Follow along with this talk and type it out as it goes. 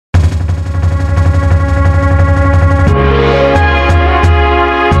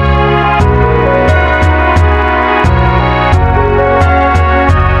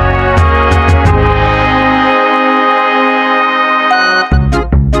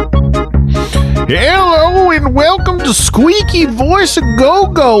Hello and welcome to Squeaky Voice of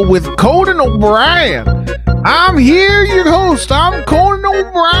Go-Go with Conan O'Brien. I'm here, your host. I'm Conan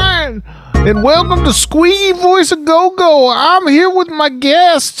O'Brien. And welcome to Squeaky Voice of Go-Go. I'm here with my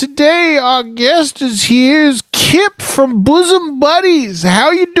guest. Today, our guest is here is Kip from Bosom Buddies.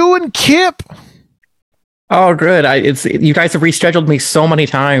 How you doing, Kip? Oh, good. You guys have rescheduled me so many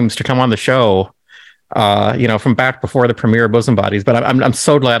times to come on the show. From back before the premiere of Bosom Buddies, but I'm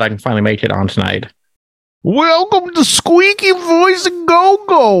so glad I can finally make it on tonight. Welcome to Squeaky Voice of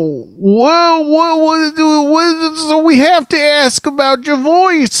Go-Go. So we have to ask about your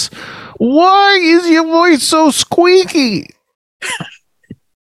voice. Why is your voice so squeaky?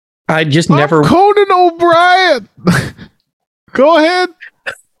 I just never. Conan O'Brien. Go ahead.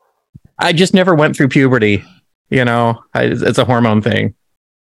 I just never went through puberty. It's a hormone thing.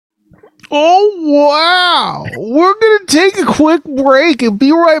 Oh, wow. We're going to take a quick break and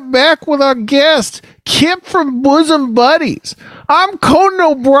be right back with our guest, Kip from Bosom Buddies. I'm Conan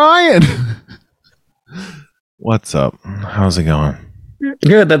O'Brien. What's up? How's it going?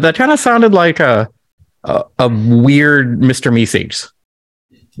 Good. That kind of sounded like a weird Mr. Meeseeks.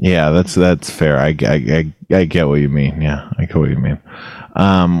 Yeah, that's fair. I get what you mean. Yeah, I get what you mean.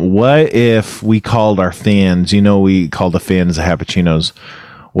 What if we called our fans, we call the fans the Happuccinos.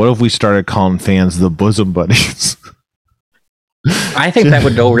 What if we started calling fans the Bosom Buddies? I think that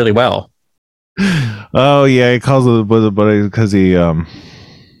would go really well. Oh, yeah, he calls it the Bosom Buddies because he... Well,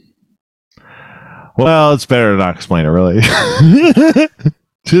 it's better to not explain it, really.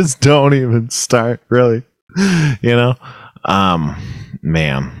 Just don't even start, really. Man,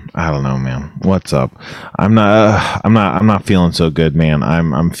 I don't know, man. What's up? I'm not feeling so good, man.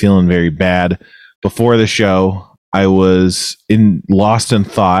 I'm feeling very bad. Before the show, I was lost in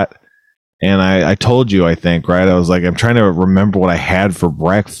thought, and I told you, I think, right? I was like, I'm trying to remember what I had for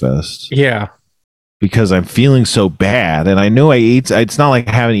breakfast. Yeah. Because I'm feeling so bad, and I know I ate. It's not like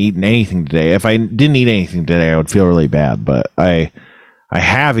I haven't eaten anything today. If I didn't eat anything today, I would feel really bad. But I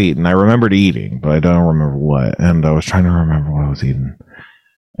have eaten. I remembered eating, but I don't remember what. And I was trying to remember what I was eating,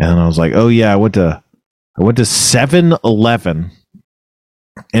 and then I was like, oh yeah, I went to 7-Eleven,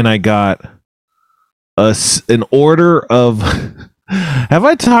 and I got an order of have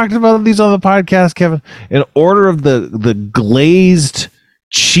I talked about these on the podcast, Kevin? An order of the glazed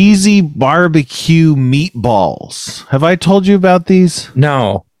cheesy barbecue meatballs. Have I told you about these?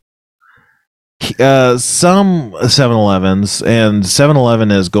 No. Some 7-Elevens, and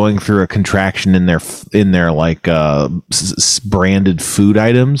 7-Eleven is going through a contraction in their like branded food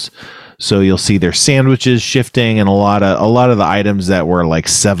items. So you'll see their sandwiches shifting, and a lot of the items that were like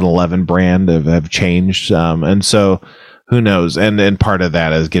 7-Eleven brand have changed. And so who knows? And part of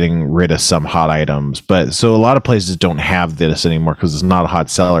that is getting rid of some hot items. But so a lot of places don't have this anymore because it's not a hot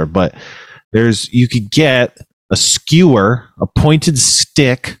seller. But you could get a skewer, a pointed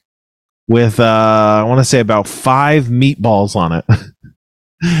stick with I want to say about 5 meatballs on it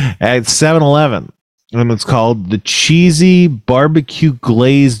at 7-Eleven. And it's called the cheesy barbecue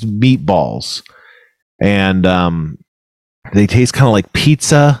glazed meatballs. And they taste kind of like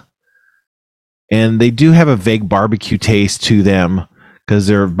pizza. And they do have a vague barbecue taste to them because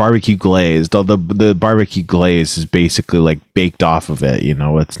they're barbecue glazed. The barbecue glaze is basically like baked off of it.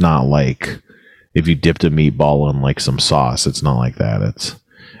 It's not like if you dipped a meatball in like some sauce. It's not like that.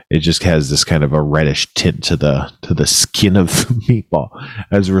 It just has this kind of a reddish tint to the skin of the meatball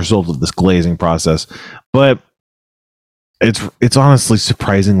as a result of this glazing process. But it's honestly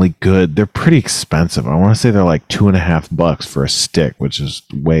surprisingly good. They're pretty expensive. I want to say they're like $2.50 for a stick, which is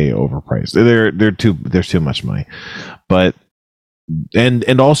way overpriced. There's too much money. But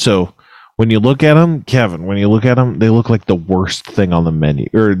and also when you look at them, Kevin, they look like the worst thing on the menu,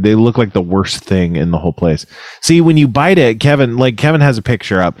 or they look like the worst thing in the whole place. See, when you bite it, Kevin has a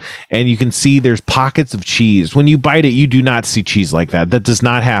picture up, and you can see there's pockets of cheese. When you bite it, you do not see cheese like that. That does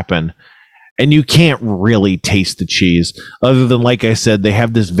not happen. And you can't really taste the cheese other than, like I said, they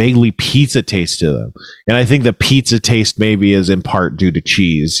have this vaguely pizza taste to them. And I think the pizza taste maybe is in part due to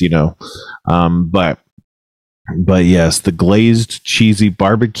cheese, But yes, the glazed cheesy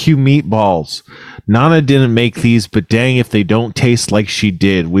barbecue meatballs. Nana didn't make these, but dang if they don't taste like she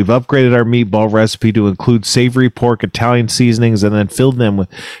did. We've upgraded our meatball recipe to include savory pork, Italian seasonings, and then filled them with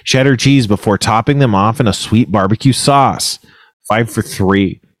cheddar cheese before topping them off in a sweet barbecue sauce. 5 for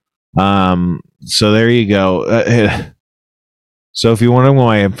 $3. So there you go. So if you're wondering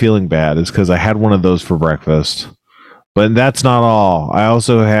why I'm feeling bad, it's because I had one of those for breakfast. But that's not all. I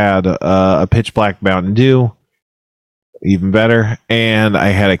also had a pitch black Mountain Dew. Even better. And I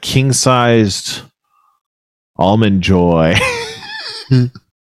had a king-sized Almond Joy.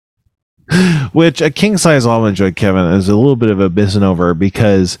 Which a king size almond joy, Kevin, is a little bit of a misnomer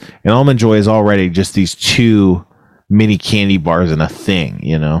because an almond joy is already just these 2 mini candy bars in a thing,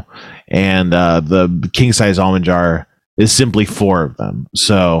 you know, and the king size almond jar is simply 4 of them.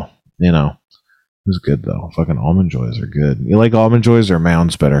 So, you know, it's good though. Fucking almond joys are good. You like almond joys or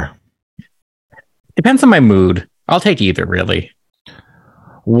Mounds better? Depends on my mood. I'll take either, really.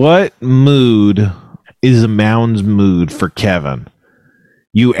 What mood is a Mounds mood for Kevin?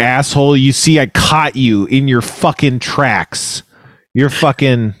 You asshole, you see I caught you in your fucking tracks. You're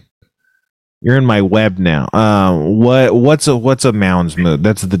in my web now. What's a Mounds mood?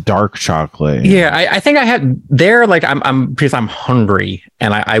 That's the dark chocolate. Yeah, I think I had there, like I'm because I'm hungry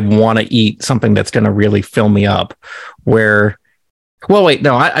and I want to eat something that's gonna really fill me up. Where wait,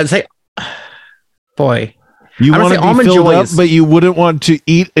 no, I'd say boy. You want to be filled up, but you wouldn't want to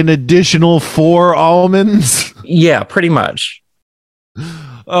eat an additional 4 almonds? Yeah, pretty much.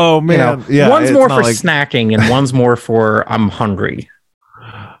 Oh man, you know, yeah. One's more for snacking, and one's more for I'm hungry.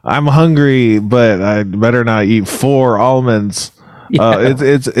 I'm hungry, but I better not eat 4 almonds. Yeah.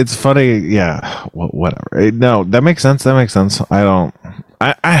 It's funny, yeah. Whatever. No, that makes sense. I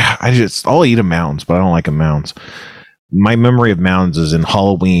just I'll eat a Mounds, but I don't like a Mounds. My memory of Mounds is in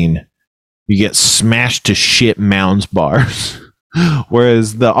Halloween. You get smashed to shit Mounds bars.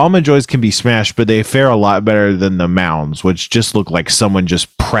 Whereas the almond joys can be smashed, but they fare a lot better than the Mounds, which just look like someone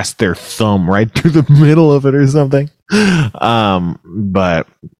just pressed their thumb right through the middle of it or something. But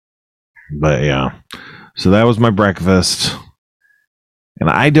yeah. So that was my breakfast. And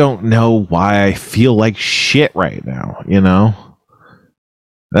I don't know why I feel like shit right now, you know?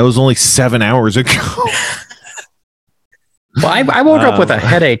 That was only 7 hours ago. Well, I woke up with a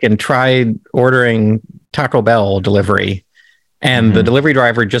headache and tried ordering Taco Bell delivery. And the delivery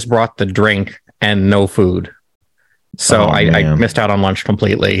driver just brought the drink and no food. So I missed out on lunch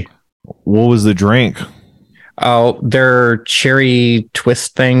completely. What was the drink? Oh, their cherry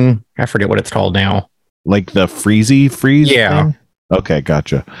twist thing. I forget what it's called now. Like the freeze? Yeah. Thing? Okay,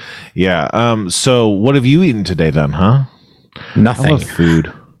 gotcha. Yeah. So what have you eaten today then, huh? Nothing. I love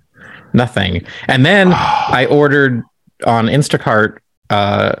food. Nothing. And then I ordered on Instacart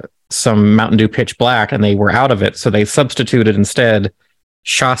some Mountain Dew Pitch Black, and they were out of it, so they substituted instead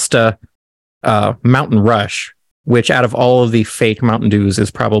Shasta Mountain Rush, which out of all of the fake Mountain Dews is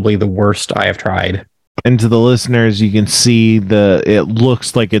probably the worst I have tried. And to the listeners, you can see it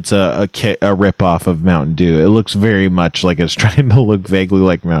looks like it's a ripoff of Mountain Dew. It looks very much like it's trying to look vaguely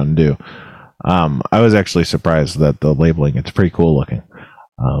like Mountain Dew. I was actually surprised that the labeling, it's pretty cool looking.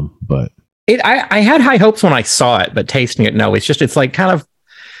 But I had high hopes when I saw it, but tasting it, no, it's like kind of,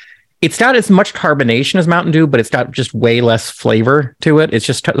 it's not as much carbonation as Mountain Dew, but it's got just way less flavor to it. It's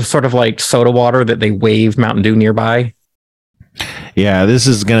just sort of like soda water that they wave Mountain Dew nearby. Yeah, this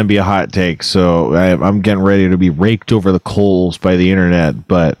is going to be a hot take, so I'm getting ready to be raked over the coals by the internet,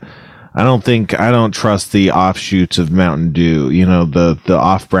 but I don't trust the offshoots of Mountain Dew, you know, the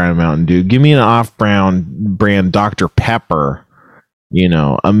off-brand Mountain Dew. Give me an off-brand Dr. Pepper, you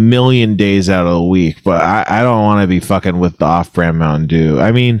know, a million days out of the week, but I don't want to be fucking with the off-brand Mountain Dew.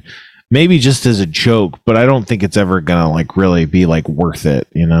 I mean, maybe just as a joke, but I don't think it's ever gonna like really be like worth it,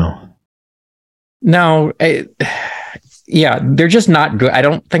 you know? No, yeah, they're just not good. I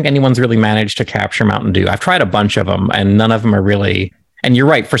don't think anyone's really managed to capture Mountain Dew. I've tried a bunch of them, and none of them are really. And you're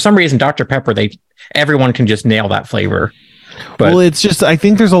right. For some reason, Dr. Pepper, everyone can just nail that flavor. But, well, it's just, I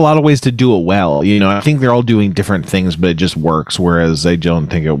think there's a lot of ways to do it well. You know, I think they're all doing different things, but it just works. Whereas I don't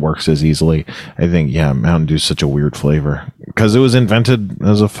think it works as easily. I think, yeah, Mountain Dew is such a weird flavor because it was invented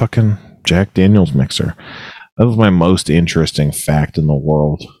as a fucking Jack Daniels mixer. That was my most interesting fact in the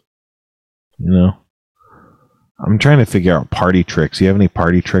world. You know, I'm trying to figure out party tricks. You have any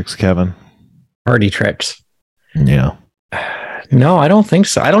party tricks, Kevin? Party tricks? Yeah. No, I don't think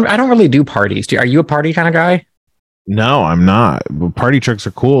so. I don't really do parties. Are you a party kind of guy? No, I'm not. Party tricks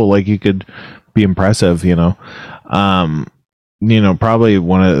are cool. Like you could be impressive, you know. Probably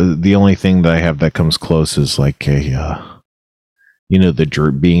one of the only thing that I have that comes close is like a,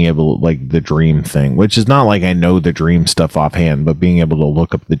 being able, like the dream thing, which is not like I know the dream stuff offhand, but being able to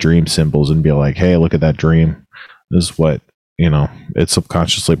look up the dream symbols and be like, hey, look at that dream. This is what, you know, it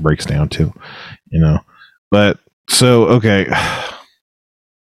subconsciously breaks down to, you know. But so, okay.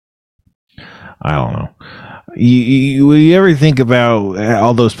 I don't know. You ever think about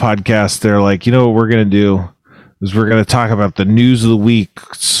all those podcasts? They're like, you know what we're going to do is we're going to talk about the news of the week.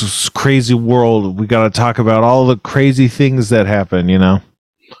 It's crazy world. We got to talk about all the crazy things that happen, you know?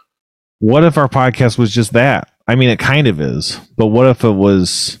 What if our podcast was just that? I mean, it kind of is. But what if it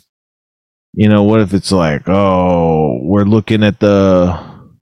was, you know, what if it's like, oh, we're looking at the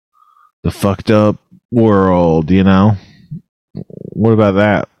the fucked up world, you know? What about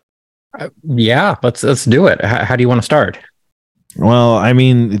that? Yeah, let's do it. How do you want to start? Well, I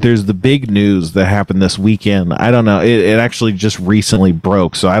mean, there's the big news that happened this weekend. I don't know. It actually just recently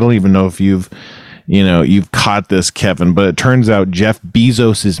broke, so I don't even know if you've caught this, Kevin, but it turns out Jeff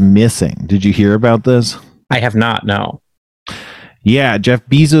Bezos is missing. Did you hear about this? I have not, no. Yeah, Jeff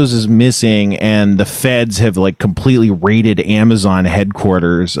Bezos is missing, and the feds have like completely raided Amazon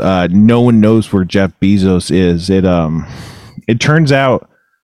headquarters. No one knows where Jeff Bezos is. It turns out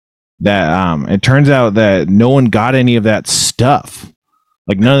that no one got any of that stuff.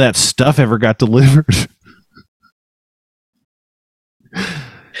 Like none of that stuff ever got delivered.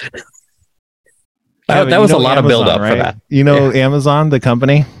 That was a lot of build up, right? For that. You know, yeah. Amazon, the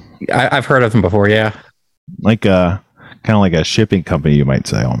company? I've heard of them before, yeah. Like kind of like a shipping company, you might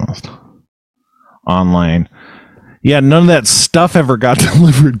say, almost. Online. Yeah, none of that stuff ever got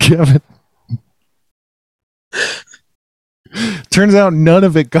delivered, Kevin. Turns out none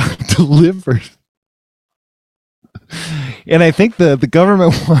of it got delivered. And I think the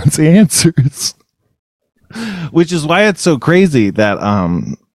government wants answers. Which is why it's so crazy that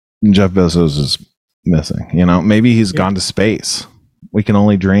Jeff Bezos is missing. You know, maybe he's gone to space. We can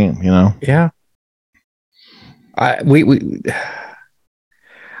only dream, you know? Yeah. I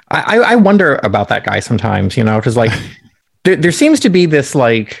wonder about that guy sometimes, you know, because like there seems to be this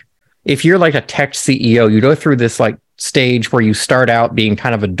like, if you're like a tech CEO, you go through this like stage where you start out being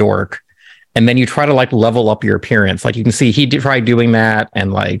kind of a dork and then you try to like level up your appearance. Like you can see he tried doing that,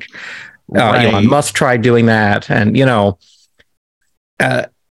 and like right. Elon Musk tried doing that, and you know,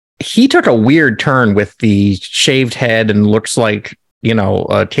 he took a weird turn with the shaved head and looks like, you know,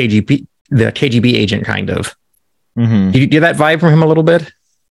 the KGB agent kind of. Mm-hmm. Do you get that vibe from him a little bit?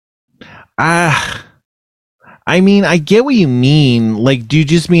 I mean, I get what you mean. Like, do you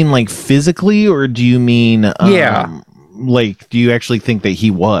just mean like physically, or do you mean like, do you actually think that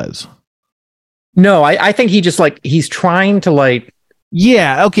he was? No, I think he just like, he's trying to like.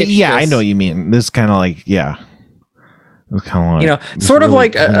 Yeah. Okay. Yeah, I know what you mean. This kind of like, yeah. It's kind of like, you know, sort of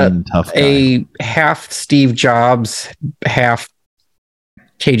like a half Steve Jobs, half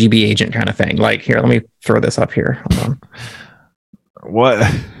KGB agent kind of thing. Like, here, let me throw this up here. Hold on.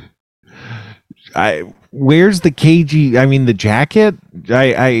 What? Where's the KG? I mean, the jacket.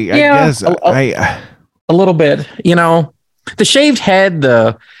 I guess a little bit. You know, the shaved head.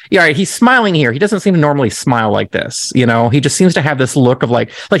 He's smiling here. He doesn't seem to normally smile like this. You know, he just seems to have this look of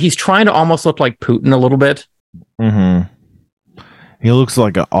like he's trying to almost look like Putin a little bit. Mm-hmm. He looks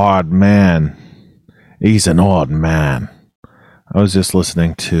like an odd man. He's an odd man. I was just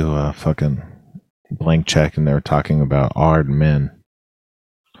listening to fucking Blank Check, and they were talking about odd men.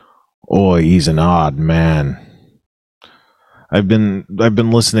 Oh, he's an odd man. I've been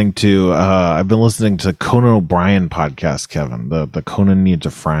listening to Conan O'Brien podcast, Kevin. The Conan Needs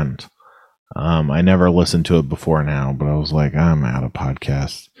a Friend. I never listened to it before now, but I was like, I'm out of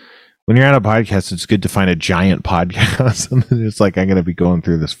podcasts. When you're out of podcasts, it's good to find a giant podcast, and then it's like I'm gonna be going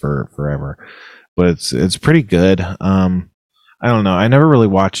through this for forever. But it's pretty good. I don't know. I never really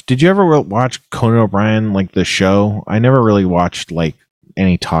watched. Did you ever watch Conan O'Brien, like the show? I never really watched like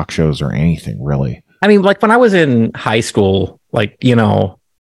any talk shows or anything, really. I mean, like when I was in high school, like, you know,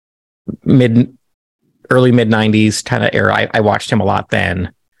 early mid 90s kind of era, I watched him a lot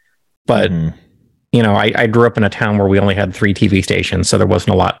then. But, you know, I grew up in a town where we only had 3 TV stations, so there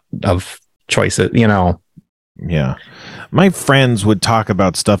wasn't a lot of choices, you know. Yeah. My friends would talk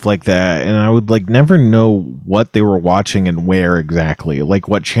about stuff like that, and I would like never know what they were watching and where exactly, like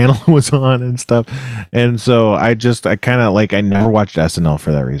what channel it was on and stuff. And so I kind of like, I never watched SNL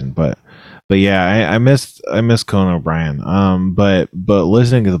for that reason, but yeah, I miss Conan O'Brien. But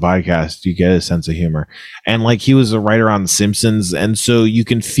listening to the podcast, you get a sense of humor, and like he was a writer on The Simpsons, and so you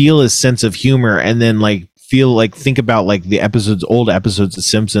can feel his sense of humor, and then like think about like the old episodes of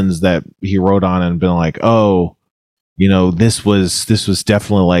Simpsons that he wrote on, and been like, oh, you know, this was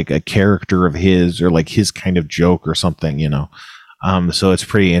definitely like a character of his, or like his kind of joke or something, you know. So it's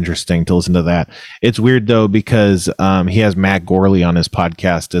pretty interesting to listen to that. It's weird though, because he has Matt Gorley on his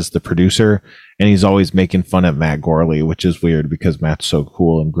podcast as the producer, and he's always making fun of Matt Gorley, which is weird because Matt's so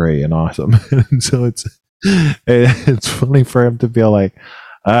cool and great and awesome. And so it's funny for him to be like,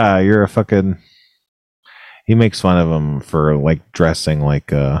 you're a fucking. He makes fun of him for like dressing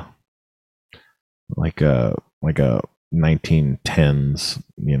like a 1910s,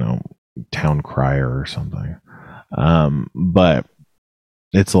 you know, town crier or something. But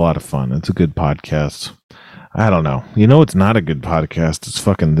it's a lot of fun. It's a good podcast. I don't know. You know, it's not a good podcast. It's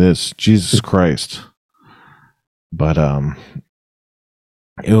fucking this. Jesus Christ. But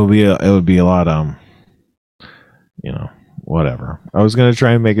it would be a lot whatever. I was gonna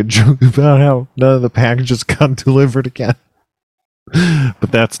try and make a joke about how none of the packages got delivered again.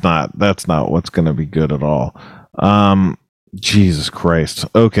 But that's not what's gonna be good at all. Jesus Christ.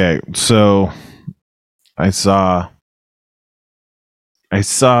 Okay, so I saw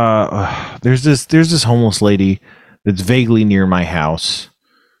there's this homeless lady that's vaguely near my house.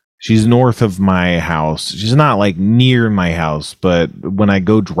 She's north of my house. She's not like near my house, but when I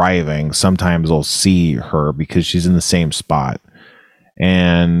go driving, sometimes I'll see her because she's in the same spot.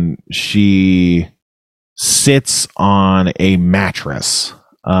 And she sits on a mattress,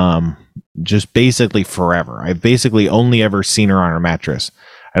 just basically forever. I've basically only ever seen her on her mattress.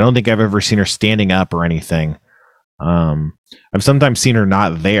 I don't think I've ever seen her standing up or anything. I've sometimes seen her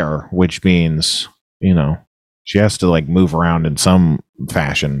not there, which means, she has to like move around in some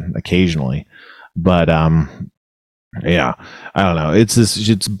fashion occasionally. But yeah, I don't know.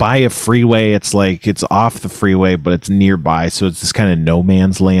 It's by a freeway. It's like it's off the freeway, but it's nearby. So it's this kind of no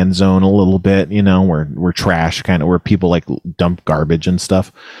man's land zone a little bit, where trash kind of where people like dump garbage and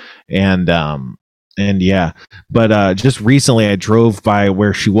stuff. And yeah, but just recently I drove by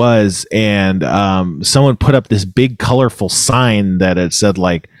where she was, and someone put up this big colorful sign that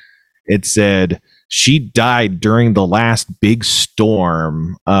it said she died during the last big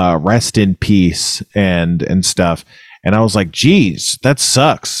storm, rest in peace and stuff. And I was like, geez, that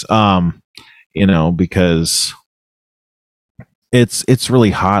sucks. Because it's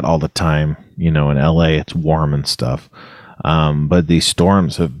really hot all the time, in LA it's warm and stuff. But these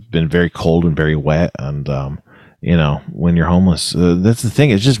storms have been very cold and very wet. And, when you're homeless, that's the thing.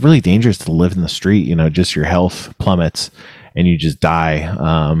 It's just really dangerous to live in the street, just your health plummets and you just die,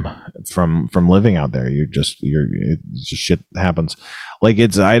 from living out there. It's just shit happens. Like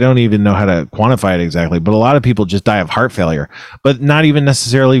I don't even know how to quantify it exactly, but a lot of people just die of heart failure, but not even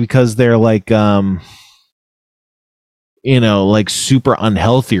necessarily because they're like, like super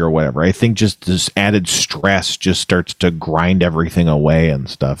unhealthy or whatever. I think just this added stress just starts to grind everything away and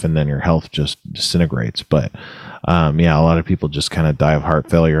stuff, and then your health just disintegrates. But yeah, a lot of people just kind of die of heart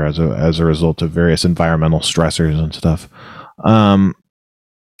failure as a result of various environmental stressors and stuff.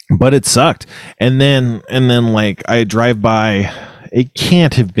 But it sucked. And then like I drive by, it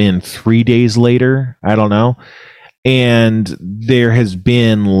can't have been 3 days later, I don't know, and there has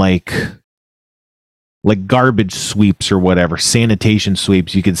been like garbage sweeps or whatever, sanitation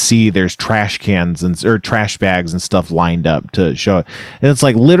sweeps. You can see there's trash cans or trash bags and stuff lined up to show it. And it's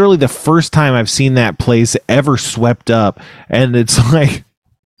like literally the first time I've seen that place ever swept up. And it's like,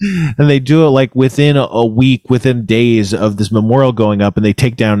 and they do it like within a week, within days of this memorial going up, and they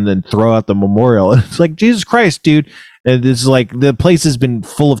take down and then throw out the memorial. And it's like, Jesus Christ, dude. And it's like the place has been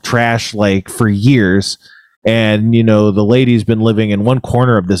full of trash like for years. And, the lady's been living in one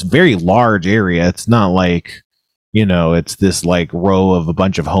corner of this very large area. It's not like, it's this like row of a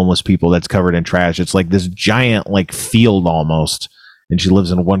bunch of homeless people that's covered in trash. It's like this giant like field almost. And she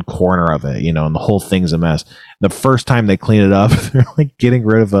lives in one corner of it, and the whole thing's a mess. The first time they clean it up, they're like getting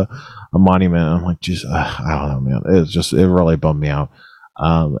rid of a monument. I'm like, just, I don't know, man. It really bummed me out.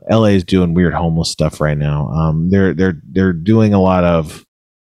 LA is doing weird homeless stuff right now. They're doing a lot of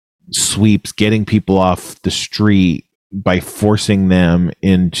sweeps, getting people off the street by forcing them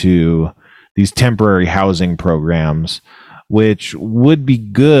into these temporary housing programs, which would be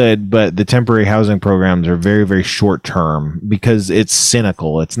good, but the temporary housing programs are very, very short term because it's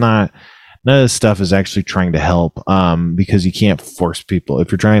cynical. It's not, none of this stuff is actually trying to help, because you can't force people. If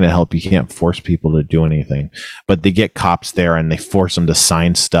you're trying to help, you can't force people to do anything. But they get cops there and they force them to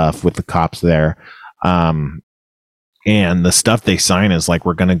sign stuff with the cops there. And the stuff they sign is like,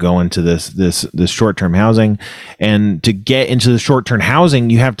 we're going to go into this short-term housing. And to get into the short-term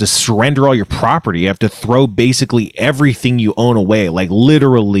housing, you have to surrender all your property. You have to throw basically everything you own away. Like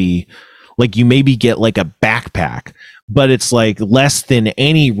literally, like you maybe get like a backpack, but it's like less than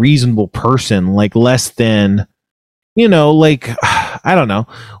any reasonable person, like less than, like, I don't know.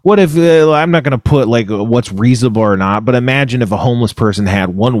 What if, I'm not going to put like what's reasonable or not, but imagine if a homeless person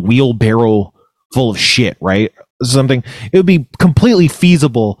had one wheelbarrow full of shit, right? Something, it would be completely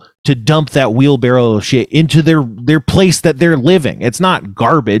feasible to dump that wheelbarrow of shit into their place that they're living. It's not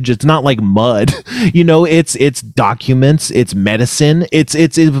garbage. It's not like mud. It's documents, it's medicine,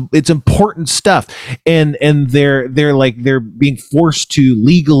 it's important stuff. And they're being forced to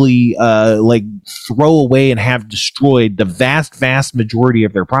legally like throw away and have destroyed the vast majority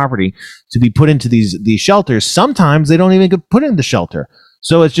of their property to be put into these shelters. Sometimes they don't even get put in the shelter.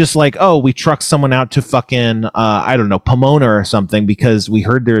 So it's just like, oh, we truck someone out to fucking, I don't know, Pomona or something because we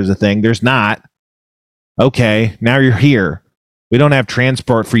heard there's a thing. There's not. Okay, now you're here. We don't have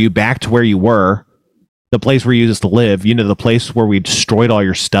transport for you back to where you were, the place where you used to live, the place where we destroyed all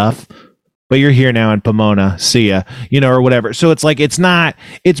your stuff. But you're here now in Pomona, see ya, or whatever. So it's like, it's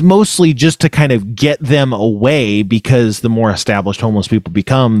mostly just to kind of get them away, because the more established homeless people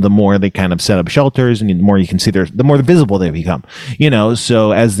become, the more they kind of set up shelters, and the more you can see the more visible they become,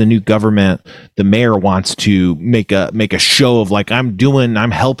 So as the new government, the mayor wants to make a show of like, I'm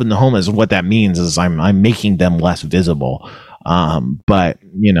helping the homeless. What that means is I'm making them less visible. But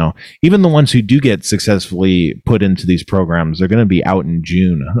even the ones who do get successfully put into these programs, they're going to be out in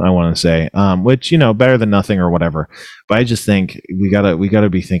June, I want to say, which, better than nothing or whatever. But I just think we gotta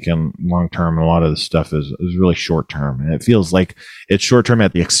be thinking long term. And a lot of this stuff is really short term, and it feels like it's short term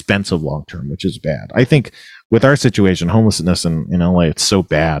at the expense of long term, which is bad. I think with our situation, homelessness in LA, it's so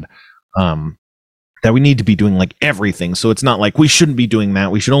bad, that we need to be doing like everything. So it's not like we shouldn't be doing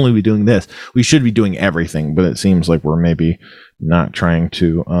that. We should only be doing this. We should be doing everything. But it seems like we're maybe not trying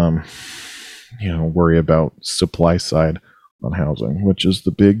to, worry about supply side on housing, which is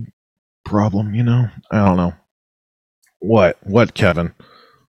the big problem. I don't know. What, Kevin?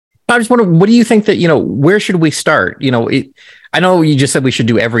 I just wonder, what do you think that, where should we start? I know you just said we should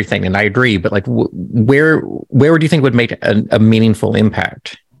do everything, and I agree, but like, where do you think would make a meaningful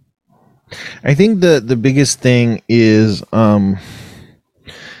impact? I think the biggest thing is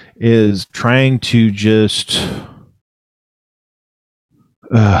trying to just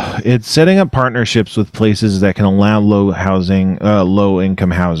it's setting up partnerships with places that can allow low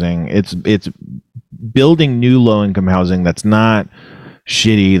income housing. It's building new low income housing that's not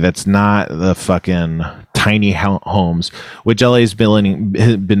shitty, that's not the fucking tiny homes, which LA has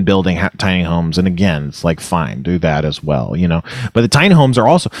been building tiny homes, and again, it's like, fine, do that as well, but the tiny homes are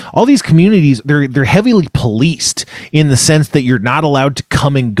also, all these communities, they're heavily policed in the sense that you're not allowed to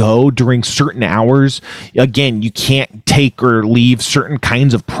come and go during certain hours. Again, you can't take or leave certain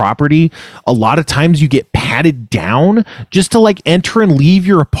kinds of property. A lot of times you get patted down just to like enter and leave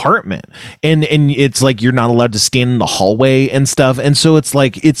your apartment, and it's like you're not allowed to stand in the hallway and stuff. And so it's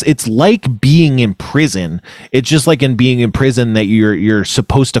like it's like being in prison. It's just like in being in prison that you're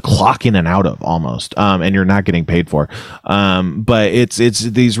supposed to clock in and out of almost, and you're not getting paid for. But it's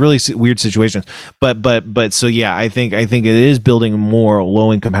these really weird situations. But so yeah, I think it is building more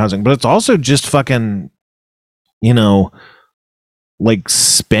low income housing, but it's also just fucking, like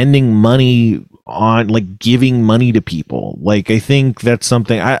spending money on, like, giving money to people. Like, I think that's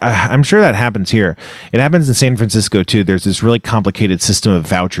something I'm sure that happens here. It happens in San Francisco too. There's this really complicated system of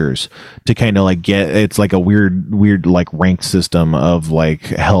vouchers to kind of like it's like a weird like ranked system of like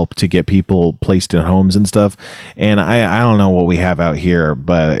help to get people placed in homes and stuff. And I don't know what we have out here,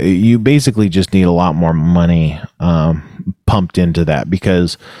 but you basically just need a lot more money pumped into that,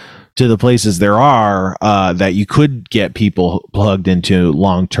 because to the places there are that you could get people plugged into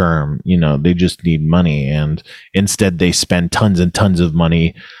long term, they just need money, and instead they spend tons and tons of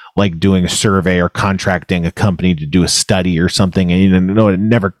money like doing a survey or contracting a company to do a study or something, and it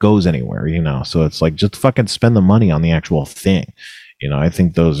never goes anywhere, so it's like, just fucking spend the money on the actual thing. I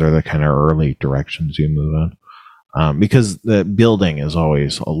think those are the kind of early directions you move on, because the building is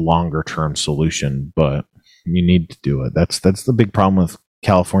always a longer term solution, but you need to do it. That's the big problem with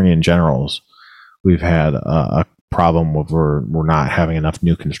California in general. Is we've had a problem with we're not having enough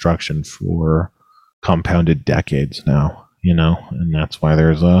new construction for compounded decades now, and that's why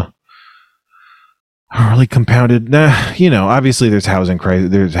there's a really compounded, obviously there's housing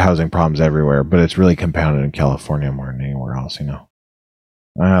problems everywhere, but it's really compounded in California more than anywhere else.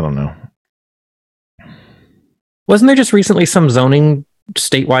 I don't know. Wasn't there just recently some zoning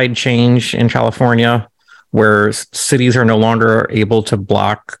statewide change in California where cities are no longer able to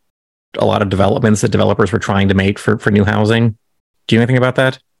block a lot of developments that developers were trying to make for new housing? Do you know anything about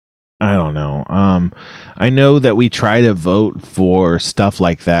that? I don't know. I know that we try to vote for stuff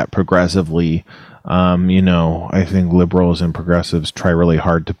like that progressively. I think liberals and progressives try really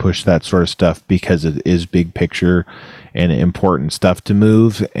hard to push that sort of stuff because it is big picture and important stuff to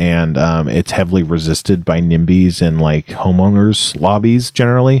move, and it's heavily resisted by NIMBYs and like homeowners lobbies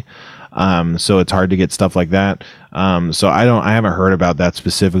generally. So it's hard to get stuff like that. So I haven't heard about that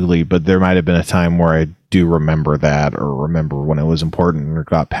specifically, but there might have been a time where I do remember that, or remember when it was important or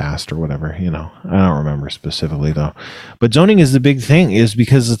got passed or whatever, I don't remember specifically though. But zoning is the big thing, is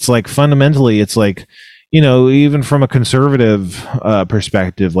because it's like fundamentally, it's like, even from a conservative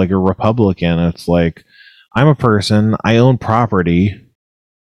perspective, like a Republican, it's like, I'm a person, I own property.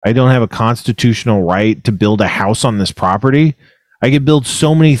 I don't have a constitutional right to build a house on this property. I could build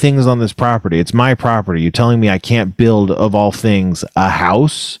so many things on this property. It's my property. You're telling me I can't build, of all things, a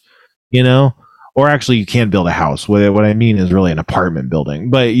house, or actually you can build a house. What I mean is really an apartment building.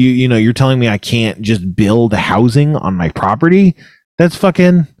 But you're telling me I can't just build housing on my property? That's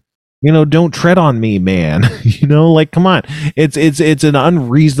fucking, don't tread on me, man. Like, come on. It's an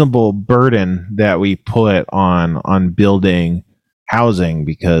unreasonable burden that we put on building housing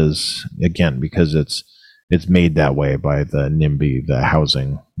because it's made that way by the NIMBY, the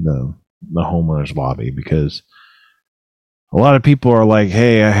housing, the homeowners lobby, because a lot of people are like,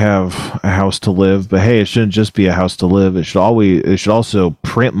 hey, I have a house to live, but hey, it shouldn't just be a house to live. It should also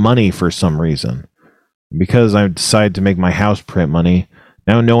print money for some reason. Because I decide to make my house print money,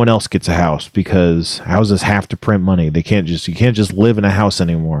 now no one else gets a house because houses have to print money. You can't just live in a house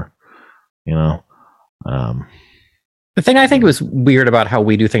anymore. The thing I think was weird about how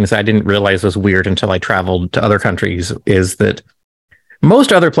we do things I didn't realize was weird until I traveled to other countries is that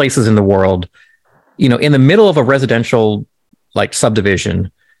most other places in the world, in the middle of a residential like subdivision,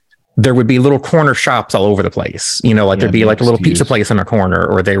 there would be little corner shops all over the place. There'd be like a little pizza place in a corner,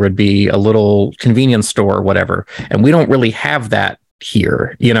 or there would be a little convenience store or whatever. And we don't really have that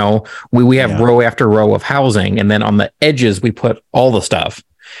here. We have row after row of housing. And then on the edges, we put all the stuff.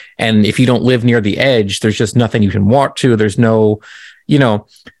 And if you don't live near the edge, there's just nothing you can walk to. There's no,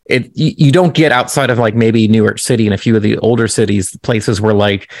 you don't get outside of like maybe New York City and a few of the older cities, places where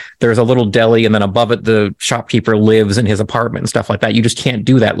like there's a little deli and then above it, the shopkeeper lives in his apartment and stuff like that. You just can't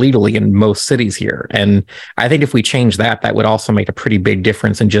do that legally in most cities here. And I think if we change that, that would also make a pretty big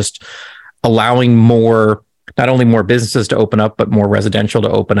difference in just allowing not only more businesses to open up, but more residential to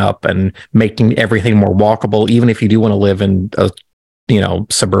open up and making everything more walkable. Even if you do want to live in a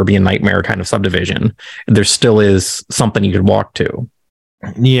suburban nightmare kind of subdivision, there still is something you could walk to.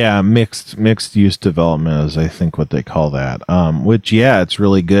 Yeah, mixed use development is I think what they call that. Which it's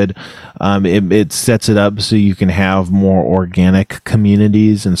really good. It sets it up so you can have more organic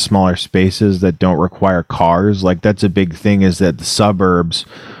communities and smaller spaces that don't require cars. Like that's a big thing, is that the suburbs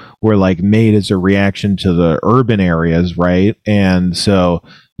were like made as a reaction to the urban areas, right? And so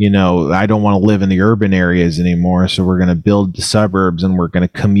I don't want to live in the urban areas anymore. So we're going to build the suburbs and we're going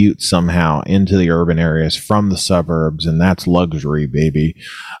to commute somehow into the urban areas from the suburbs. And that's luxury, baby.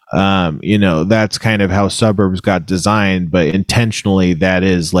 That's kind of how suburbs got designed, but intentionally that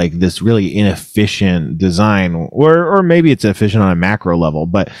is like this really inefficient design, or maybe it's efficient on a macro level,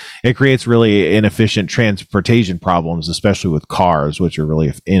 but it creates really inefficient transportation problems, especially with cars, which are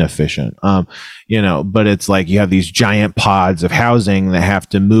really inefficient. But it's like you have these giant pods of housing that have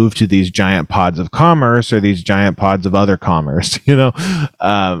to move to these giant pods of commerce or these giant pods of other commerce,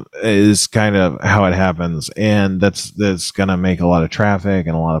 is kind of how it happens. And that's going to make a lot of traffic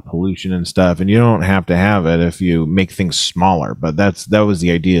and a lot of pollution and stuff. And you don't have to have it if you make things smaller, but that was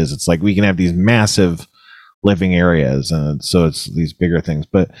the idea, is it's like we can have these massive living areas. And so it's these bigger things,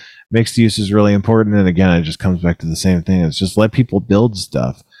 but mixed use is really important. And again, it just comes back to the same thing. It's just let people build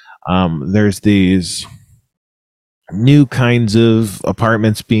stuff. There's these new kinds of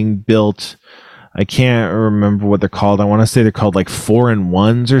apartments being built. I can't remember what they're called. I want to say they're called like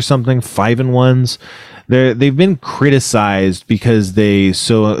 4-in-1s or something, 5-in-1s. They've been criticized because they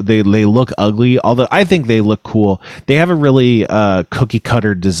look ugly, although I think they look cool. They have a really cookie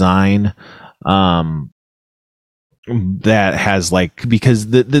cutter design. That has like, because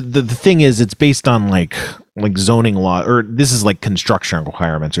the thing is, it's based on like zoning law, or this is like construction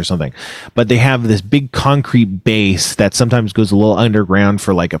requirements or something, but they have this big concrete base that sometimes goes a little underground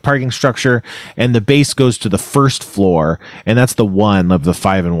for like a parking structure, and the base goes to the first floor, and that's the one of the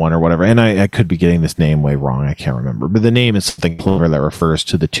 5-in-1 or whatever. And I could be getting this name way wrong, I can't remember, but the name is something clever that refers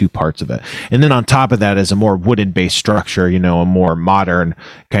to the two parts of it. And then on top of that is a more wooden based structure, a more modern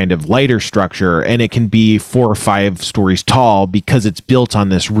kind of lighter structure, and it can be 4 or 5 stories tall because it's built on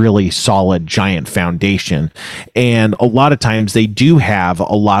this really solid giant foundation. And a lot of times they do have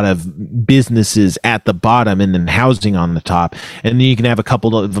a lot of businesses at the bottom and then housing on the top, and then you can have a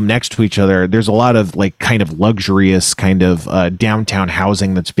couple of them next to each other. There's a lot of like kind of luxurious kind of downtown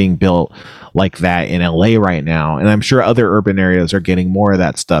housing that's being built like that in LA right now, and I'm sure other urban areas are getting more of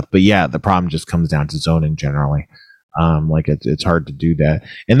that stuff. But yeah, the problem just comes down to zoning generally. It's hard to do that,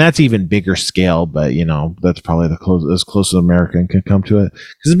 and that's even bigger scale, but that's probably as close as America can come to it,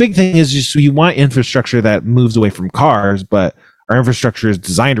 because the big thing is just you want infrastructure that moves away from cars, but our infrastructure is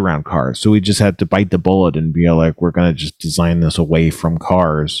designed around cars, so we just had to bite the bullet and be like, we're going to just design this away from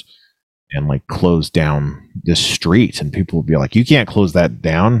cars and like close down this street, and people will be like, you can't close that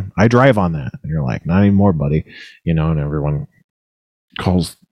down, I drive on that, and you're like, not anymore, buddy, and everyone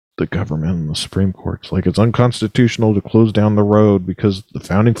calls the government and the Supreme Court's like, it's unconstitutional to close down the road because the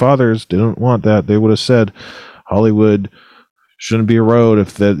founding fathers didn't want that. They would have said Hollywood shouldn't be a road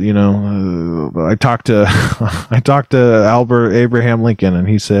if that, I talked to Albert Abraham Lincoln, and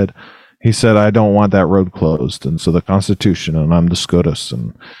he said I don't want that road closed, and so the Constitution, and I'm the SCOTUS,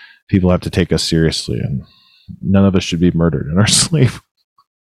 and people have to take us seriously, and none of us should be murdered in our sleep.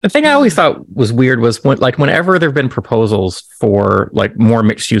 The thing I always thought was weird was whenever there have been proposals for like more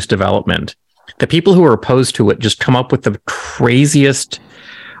mixed use development, the people who are opposed to it just come up with the craziest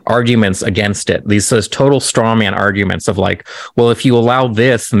arguments against it. These total straw man arguments of like, well, if you allow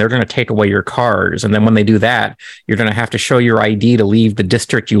this, then they're going to take away your cars. And then when they do that, you're going to have to show your ID to leave the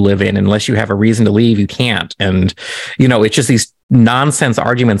district you live in. Unless you have a reason to leave, you can't. And, it's just these nonsense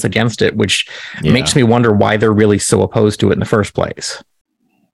arguments against it, which makes me wonder why they're really so opposed to it in the first place.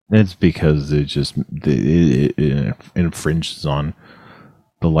 It's because it infringes on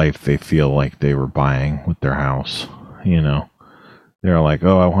the life they feel like they were buying with their house, They're like,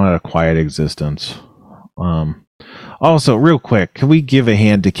 oh, I wanted a quiet existence. Also, real quick, can we give a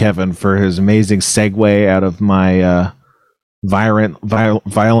hand to Kevin for his amazing segue out of my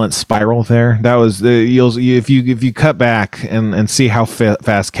violent spiral there? That was if you cut back and see how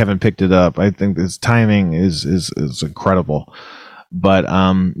fast Kevin picked it up, I think his timing is incredible. But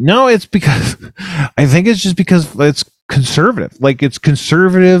no, it's because I think it's just because it's conservative. Like, it's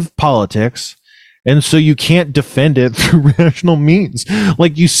conservative politics. And so you can't defend it through rational means.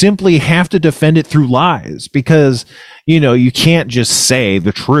 Like, you simply have to defend it through lies, because, you can't just say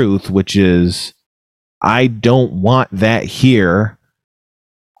the truth, which is, I don't want that here.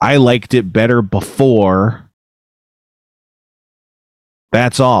 I liked it better before.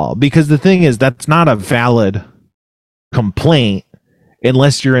 That's all. Because the thing is, that's not a valid complaint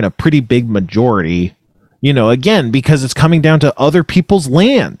unless you're in a pretty big majority, again, because it's coming down to other people's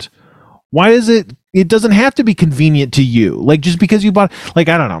land. Why is it doesn't have to be convenient to you? Like, just because you bought, like,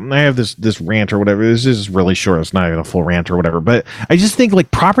 I don't know, I have this rant or whatever. This is really short. It's not even a full rant or whatever. But I just think, like,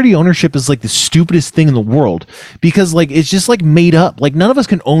 property ownership is like the stupidest thing in the world, because, like, it's just like made up. Like, none of us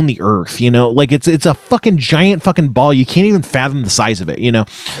can own the earth, Like, it's a fucking giant fucking ball. You can't even fathom the size of it,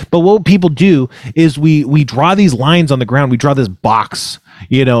 But what people do is we draw these lines on the ground. We draw this box,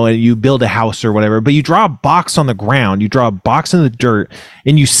 and you build a house or whatever, but you draw a box on the ground, you draw a box in the dirt,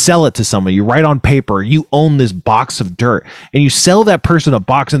 and you sell it to somebody. You write on paper, you own this box of dirt, and you sell that person a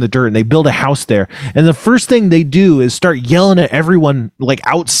box in the dirt, and they build a house there. And the first thing they do is start yelling at everyone, like,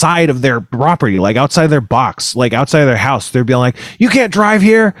 outside of their property, like outside their box, like outside of their house. They're being like, you can't drive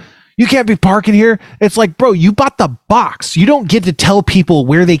here. You can't be parking here. It's like, bro, you bought the box. You don't get to tell people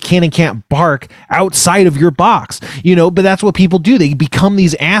where they can and can't park outside of your box, but that's what people do. They become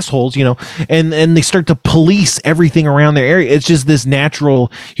these assholes, and they start to police everything around their area. It's just this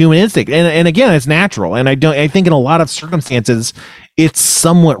natural human instinct. And again, it's natural. And I think in a lot of circumstances, it's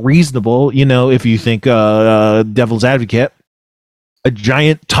somewhat reasonable, if you think devil's advocate, a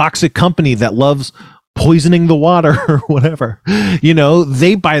giant toxic company that loves poisoning the water or whatever,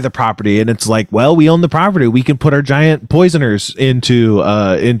 they buy the property, and it's like, well, we own the property, we can put our giant poisoners into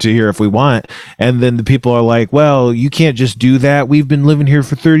here if we want. And then the people are like, well, you can't just do that, we've been living here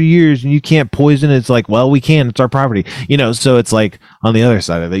for 30 years and you can't poison. It's like, well, we can, it's our property, so it's like, on the other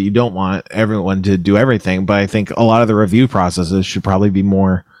side of it, you don't want everyone to do everything, but I think a lot of the review processes should probably be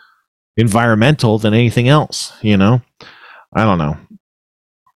more environmental than anything else. I don't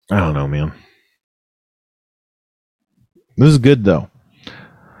know, man. This is good, though.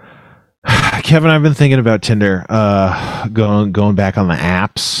 Kevin, I've been thinking about Tinder, going back on the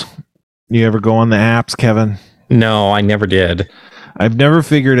apps. You ever go on the apps, Kevin? No, I never did. I've never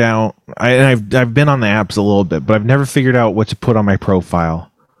figured out. I've been on the apps a little bit, but I've never figured out what to put on my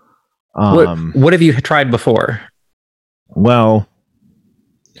profile. What have you tried before? Well,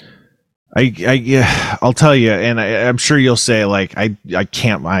 I'll tell you, and I'm sure you'll say, like, I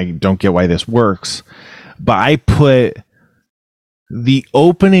don't get why this works, but I put the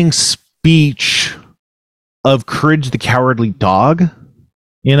opening speech of Courage the Cowardly Dog,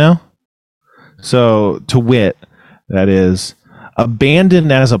 So, to wit, that is, abandoned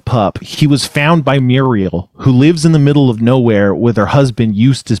as a pup, he was found by Muriel, who lives in the middle of nowhere with her husband,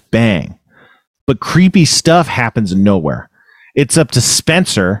 Eustace Bang. But creepy stuff happens nowhere. It's up to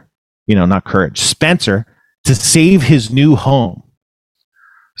Spencer, not Courage, Spencer, to save his new home.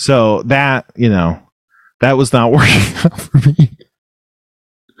 So that, that was not working out for me.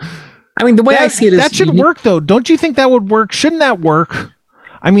 I mean, the way I see it is, that should work, though. Don't you think that would work? Shouldn't that work?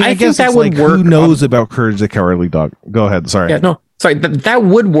 I mean, I guess that would work. Who knows about Courage the Cowardly Dog? Go ahead. Sorry. Yeah, no, sorry. That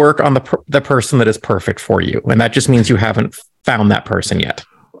would work on the person that is perfect for you, and that just means you haven't found that person yet.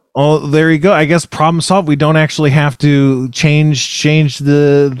 Oh, there you go. I guess problem solved. We don't actually have to change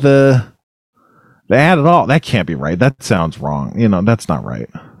the They add it all. That can't be right. That sounds wrong. That's not right.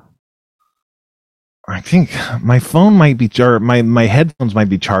 I think my phone might be my headphones might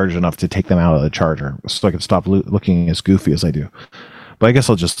be charged enough to take them out of the charger, so I can stop looking as goofy as I do. But I guess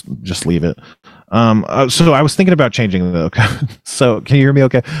I'll just leave it. So I was thinking about changing the. So can you hear me?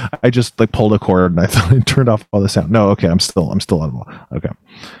 Okay. I just pulled a cord and I thought it turned off all the sound. No. Okay. I'm still audible. Okay.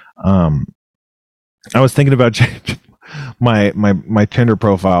 I was thinking about changing my Tinder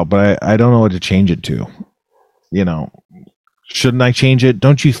profile, but I don't know what to change it to. Shouldn't I change it?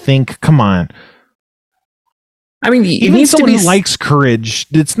 Don't you think? Come on. I mean, even someone who likes courage,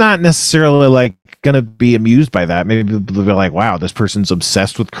 it's not necessarily going to be amused by that. Maybe they'll be like, wow, this person's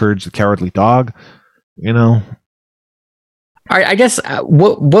obsessed with Courage the Cowardly Dog. I guess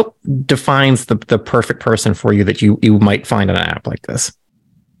what defines the perfect person for you that you might find on an app like this?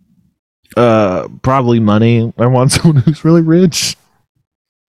 Probably money. I want someone who's really rich.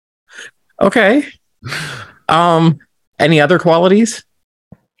 Okay. Any other qualities?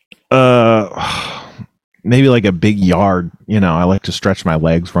 Maybe a big yard. I like to stretch my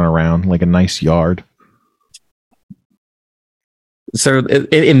legs, run around, a nice yard. So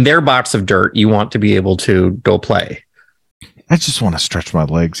in their box of dirt, you want to be able to go play. I just want to stretch my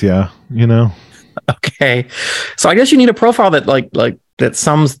legs. Yeah. Okay. So I guess you need a profile that that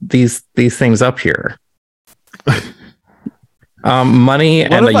sums these things up here. Money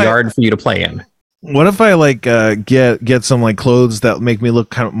and a yard for you to play in. What if I get some clothes that make me look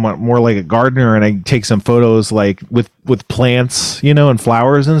kind of more like a gardener, and I take some photos with plants, and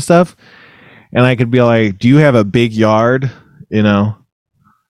flowers and stuff, and I could be like, "Do you have a big yard?"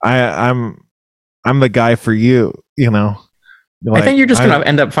 I'm the guy for you. I think you're just going to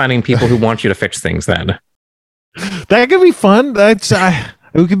end up finding people who want you to fix things. Then that could be fun. It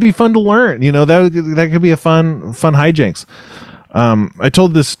could be fun to learn. That could be a fun hijinks. I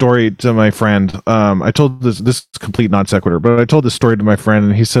told this story to my friend. I told this is complete non sequitur, but I told this story to my friend,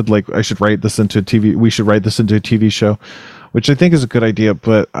 and he said I should write this into a TV. We should write this into a TV show, which I think is a good idea.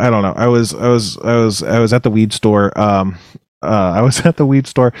 But I don't know. I was at the weed store. I was at the weed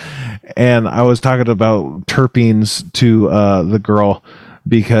store, and I was talking about terpenes to the girl,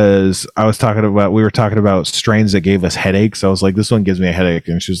 because we were talking about strains that gave us headaches. I was like, this one gives me a headache.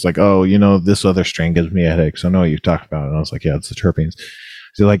 And she was like, oh, this other strain gives me a headache. So I know what you talked about. And I was like, yeah, it's the terpenes.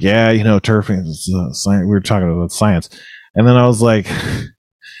 She's like, yeah, terpenes, science. We were talking about science. And then I was like,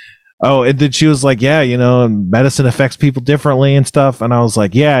 oh, and then she was like, yeah, medicine affects people differently and stuff. And I was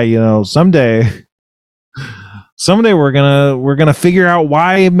like, yeah, someday we're gonna figure out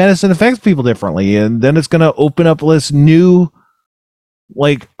why medicine affects people differently. And then it's gonna open up this new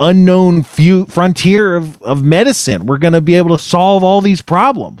unknown frontier of medicine. We're going to be able to solve all these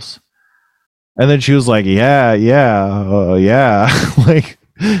problems. And then she was like, yeah.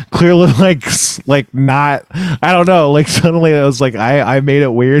 Clearly not, I don't know. Suddenly I was like, I made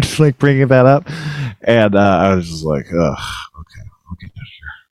it weird, bringing that up. And I was just like, ugh, okay.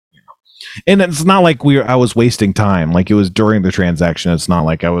 And it's not like I was wasting time. It was during the transaction. It's not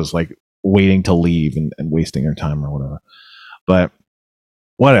like I was waiting to leave and wasting her time or whatever. But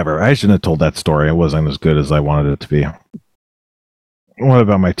whatever. I shouldn't have told that story. It wasn't as good as I wanted it to be. What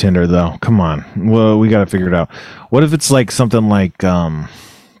about my Tinder, though? Come on. Well, we got to figure it out. What if it's something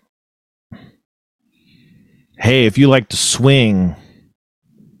hey, if you like to swing,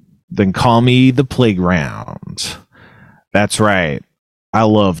 then call me the playground. That's right. I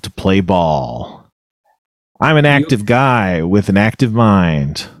love to play ball. I'm an active guy with an active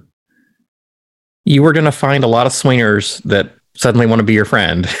mind. You were going to find a lot of swingers that suddenly want to be your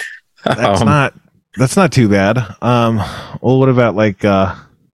friend. That's not too bad. Well, what about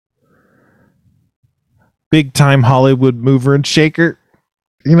big time Hollywood mover and shaker?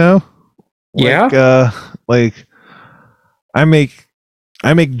 Yeah. I make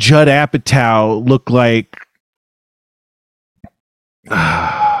Judd Apatow look like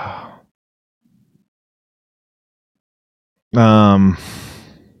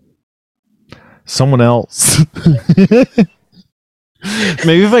someone else.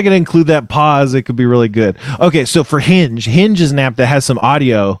 Maybe if I can include that pause, it could be really good. Okay, so for Hinge is an app that has some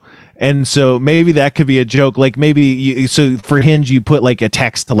audio, and so maybe that could be a joke. So for Hinge, you put a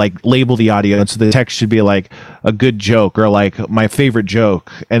text to label the audio, and so the text should be a good joke or my favorite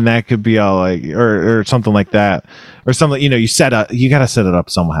joke, and that could be all or something like that, or something. You gotta set it up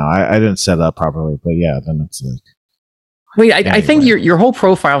somehow. I didn't set it up properly, but yeah, then it's anyway. I think your whole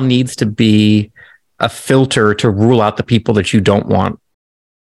profile needs to be a filter to rule out the people that you don't want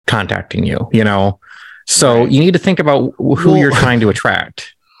contacting you, so right. You need to think about who you're trying to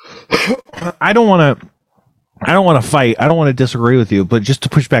attract. I don't want to fight. I don't want to disagree with you, but just to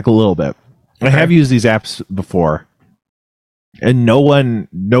push back a little bit. I have used these apps before, and no one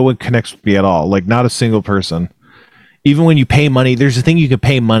connects with me at all. Like, not a single person. Even when you pay money, there's a thing you can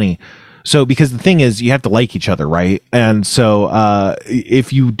pay money. So, because the thing is, you have to like each other, right? And so,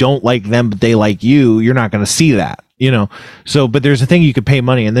 if you don't like them, but they like you, you're not going to see that, you know? So, but there's a thing you could pay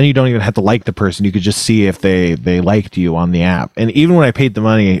money, and then you don't even have to like the person. You could just see if they liked you on the app. And even when I paid the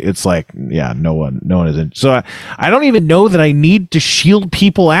money, it's like, yeah, no one isn't. So I don't even know that I need to shield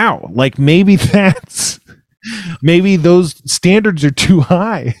people out. Like, maybe maybe those standards are too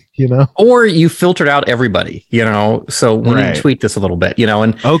high, you know? Or you filtered out everybody, you know? So we need to tweak this a little bit, you know?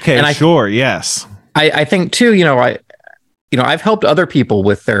 And sure, yes. I think too, you know, I've helped other people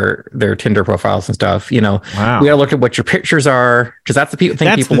with their Tinder profiles and stuff, you know? Wow. We gotta look at what your pictures are, because that's the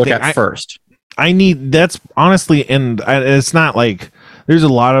thing people look at first. That's honestly, and it's not like there's a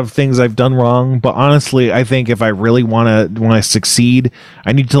lot of things I've done wrong, but honestly, I think if I really want to succeed,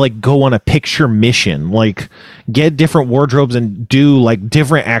 I need to like go on a picture mission, like get different wardrobes and do like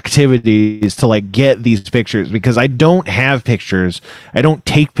different activities to like get these pictures, because I don't have pictures. I don't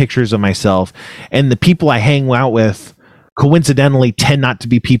take pictures of myself, and the people I hang out with coincidentally tend not to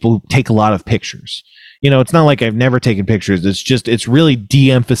be people who take a lot of pictures. You know, it's not like I've never taken pictures. It's just, it's really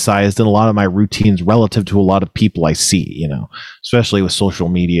de-emphasized in a lot of my routines relative to a lot of people I see, you know, especially with social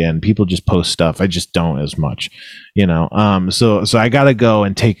media and people just post stuff. I just don't as much, you know? So I got to go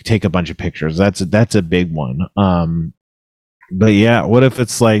and take a bunch of pictures. That's a big one. But yeah, what if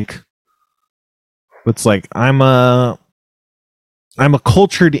it's like I'm a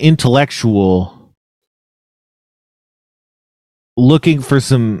cultured intellectual looking for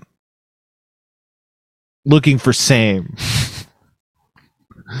same.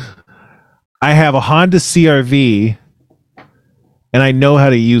 I have a Honda CRV and I know how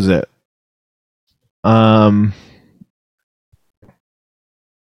to use it. And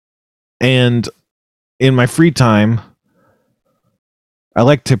in my free time, I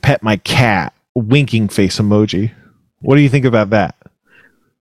like to pet my cat. Winking face emoji. What do you think about that?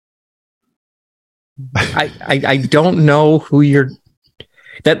 I don't know who you're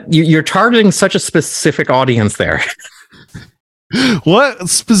targeting such a specific audience there. What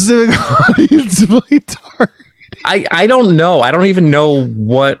specific audience am I targeting? I don't know. I don't even know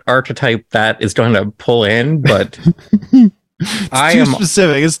what archetype that is going to pull in, but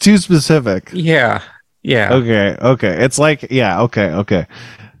specific. It's too specific. Yeah. Okay. It's like, okay.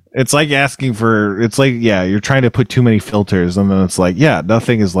 It's like asking for, it's like, yeah, you're trying to put too many filters, and then it's like, yeah,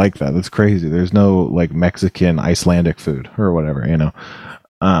 nothing is like that. It's crazy. There's no like Mexican, Icelandic food or whatever, you know?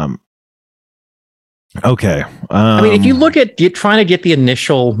 Okay. I mean, if you look at trying to get the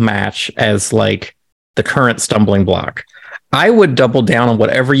initial match as like the current stumbling block, I would double down on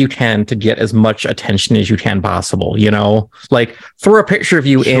whatever you can to get as much attention as you can possible, you know, like throw a picture of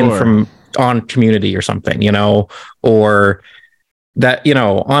you in from on Community or something, you know, or that, you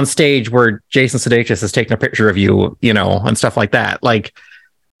know, on stage where Jason Sudeikis is taking a picture of you, you know, and stuff like that. Like,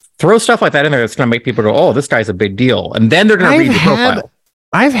 throw stuff like that in there that's going to make people go, oh, this guy's a big deal. And then they're going to read the profile.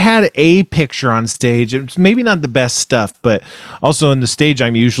 I've had a picture on stage. It's maybe not the best stuff, but also in the stage,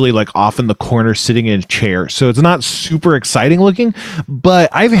 I'm usually like off in the corner sitting in a chair. So it's not super exciting looking, but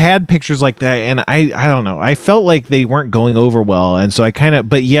I've had pictures like that. And I don't know. I felt like they weren't going over well. And so I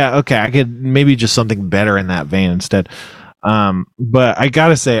but yeah, okay, I could maybe just something better in that vein instead. But I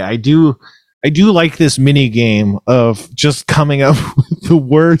gotta say, I do like this mini game of just coming up with the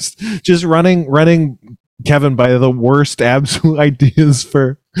worst, just running Kevin by the worst absolute ideas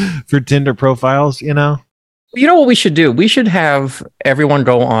for Tinder profiles, you know? You know what we should do? We should have everyone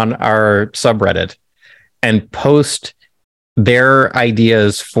go on our subreddit and post their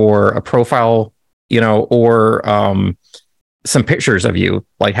ideas for a profile, you know, or some pictures of you.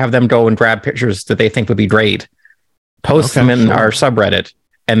 Like, have them go and grab pictures that they think would be great. Post them in our subreddit,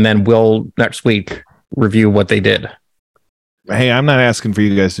 and then we'll next week review what they did. Hey, I'm not asking for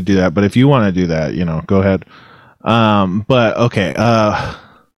you guys to do that, but if you want to do that, you know, go ahead. But okay.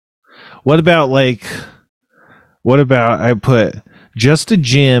 What about I put just a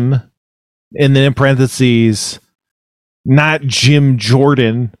gym, and then in parentheses, not Jim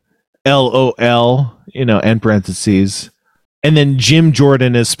Jordan, LOL, you know, end parentheses. And then Jim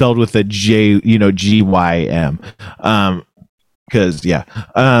Jordan is spelled with a J, you know, GYM. Because, yeah.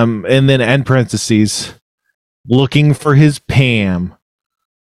 And then end parentheses, looking for his Pam.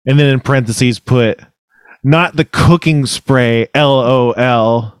 And then in parentheses put, not the cooking spray,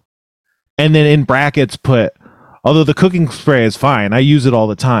 LOL. And then in brackets put, although the cooking spray is fine, I use it all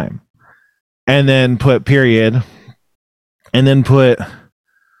the time. And then put period. And then put,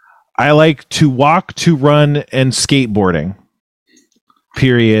 I like to walk, to run, and skateboarding.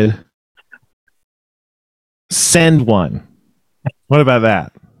 Period. Send one. What about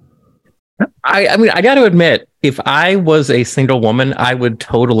that? I mean, I got to admit, if I was a single woman, I would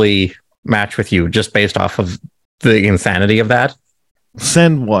totally match with you just based off of the insanity of that.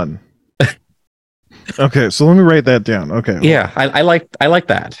 Send one. Okay, so let me write that down. Okay. Yeah, I like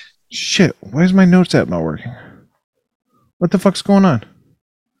that. Shit, why is my notes app not working? What the fuck's going on?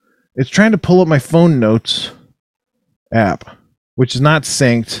 It's trying to pull up my phone notes app, which is not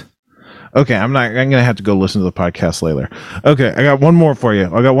synced. Okay, I'm gonna have to go listen to the podcast later. Okay, I got one more for you.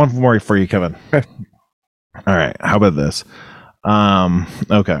 Kevin. Okay. All right, how about this?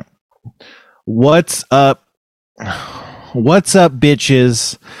 Okay. What's up? What's up,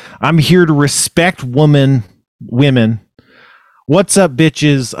 bitches? I'm here to respect women. What's up,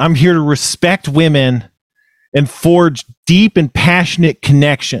 bitches? I'm here to respect women and forge deep and passionate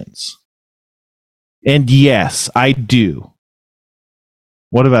connections. And yes, I do.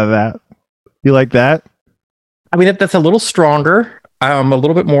 What about that? You like that? I mean, that's a little stronger. A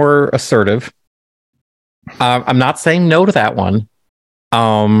little bit more assertive. I'm not saying no to that one.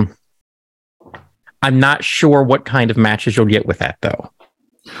 I'm not sure what kind of matches you'll get with that, though.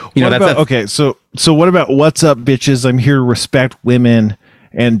 Okay, so what about what's up, bitches? I'm here to respect women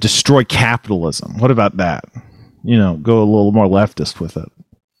and destroy capitalism. What about that? Go a little more leftist with it.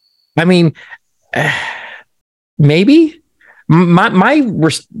 I mean, maybe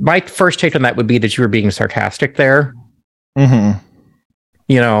my first take on that would be that you were being sarcastic there. Mm-hmm.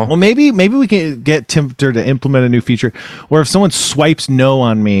 Well, maybe we can get Tinder to implement a new feature where if someone swipes no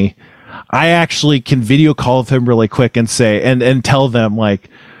on me, I actually can video call them really quick and say and tell them like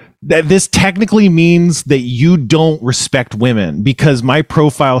that this technically means that you don't respect women because my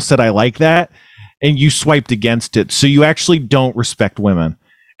profile said I like that and you swiped against it, so you actually don't respect women.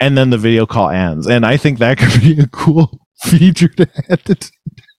 And then the video call ends, and I think that could be a cool feature to add to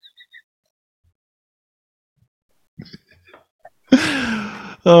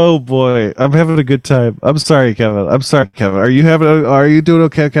Oh boy, I'm having a good time. I'm sorry, Kevin. Are you doing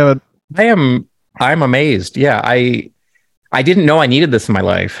okay, Kevin? I'm amazed. Yeah, I didn't know I needed this in my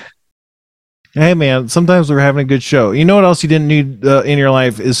life. Hey man, sometimes we're having a good show. You know what else you didn't need in your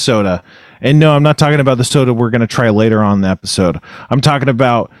life is soda. And no, I'm not talking about the soda we're going to try later on in the episode. I'm talking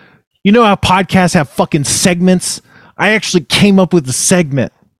about, how podcasts have fucking segments? I actually came up with a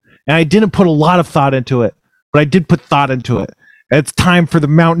segment. And I didn't put a lot of thought into it, but I did put thought into it. It's time for the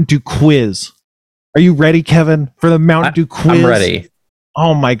Mountain Dew quiz. Are you ready, Kevin, for the Mountain Dew quiz? I'm ready.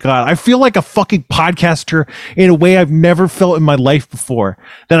 Oh my God. I feel like a fucking podcaster in a way I've never felt in my life before.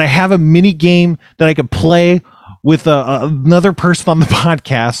 That I have a mini game that I can play with another person on the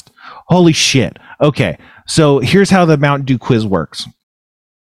podcast. Holy shit. Okay. So here's how the Mountain Dew quiz works.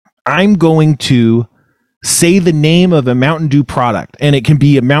 I'm going to say the name of a Mountain Dew product, and it can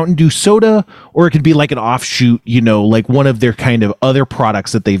be a Mountain Dew soda, or it could be like an offshoot, like one of their kind of other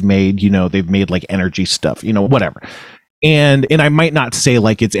products that they've made. They've made like energy stuff, whatever. And I might not say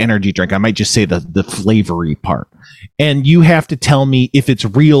like it's energy drink. I might just say the flavory part. And you have to tell me if it's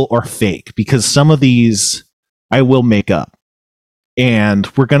real or fake, because some of these I will make up. And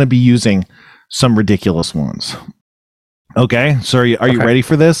we're going to be using some ridiculous ones. Okay? So are you ready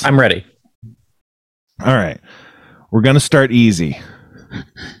for this? I'm ready. All right. We're going to start easy.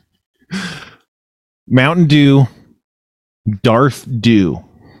 Mountain Dew, Darth Dew.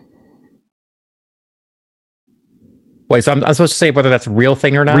 Wait, so I'm supposed to say whether that's a real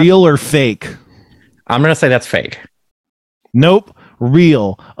thing or not? Real or fake? I'm going to say that's fake. Nope.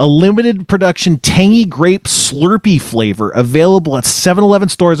 Real. A limited production tangy grape Slurpee flavor available at 7-Eleven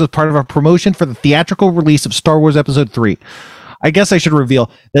stores as part of a promotion for the theatrical release of Star Wars Episode 3. I guess I should reveal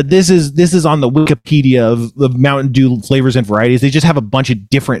that this is on the Wikipedia of Mountain Dew flavors and varieties. They just have a bunch of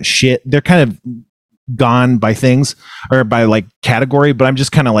different shit. They're kind of gone by things or by like category, but I'm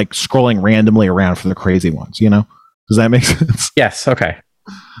just kind of like scrolling randomly around for the crazy ones, Does that make sense? Yes. Okay.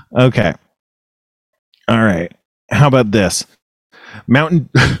 Okay. All right. How about this? No,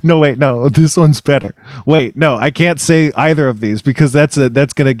 this one's better. Wait, no, I can't say either of these because that's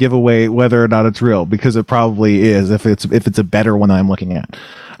going to give away whether or not it's real, because it probably is if it's a better one I'm looking at.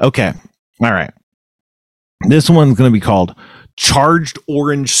 Okay. All right. This one's going to be called Charged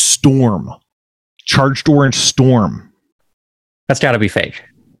Orange Storm. Charged Orange Storm. That's got to be fake.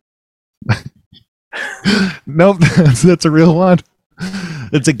 Nope, that's a real one.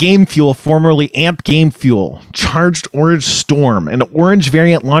 It's a Game Fuel, formerly Amp Game Fuel. Charged Orange Storm. An orange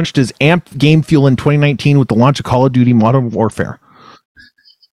variant launched as Amp Game Fuel in 2019 with the launch of Call of Duty Modern Warfare.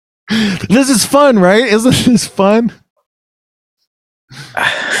 This is fun, right? Isn't this fun?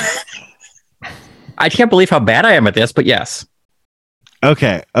 I can't believe how bad I am at this, but yes.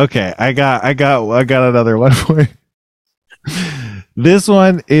 Okay. I got another one for you. This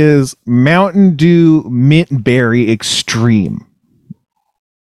one is Mountain Dew Mint Berry Extreme.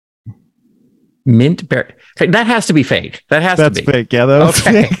 Mint berry. That has to be fake. That's to be fake. Yeah, that was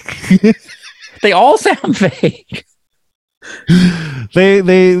fake. They all sound fake. they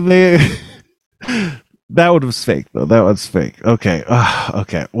that one was fake though. That was fake. Okay.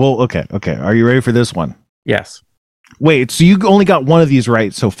 Okay. Well, okay. Are you ready for this one? Yes. Wait, so you only got one of these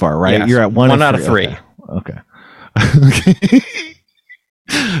right so far, right? Yes. You're at one out of three. Okay.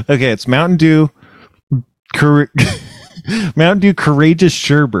 Okay, it's Mountain Dew Mountain Dew Courageous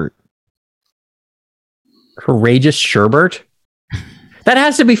Sherbet. Courageous Sherbet? That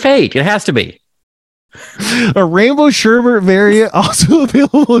has to be fake. It has to be. A rainbow sherbet variant, also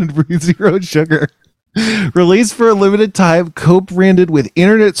available in zero sugar. Released for a limited time, co-branded with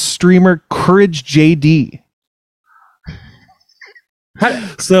internet streamer Courage JD.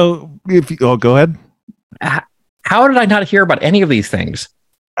 So, go ahead. How did I not hear about any of these things?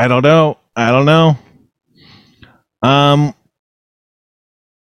 I don't know.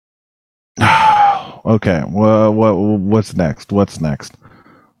 Okay. Well, what's next?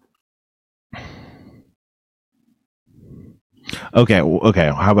 Okay.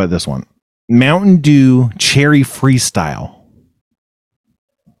 How about this one? Mountain Dew Cherry Freestyle.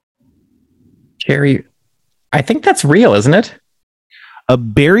 Cherry. I think that's real, isn't it? A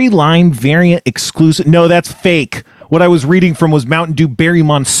berry lime variant exclusive. No, that's fake. What I was reading from was Mountain Dew Berry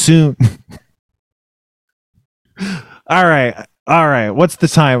Monsoon. All right. What's the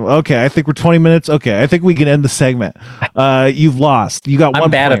time? Okay, I think we're 20 minutes. Okay, I think we can end the segment. You've lost. You got one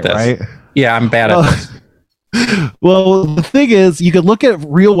point, bad at this. Right? Yeah, I'm bad at this. Well, the thing is, you could look at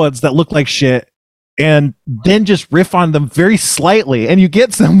real ones that look like shit and then just riff on them very slightly, and you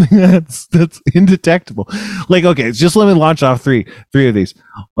get something that's indetectable. Like, okay, just let me launch off three of these.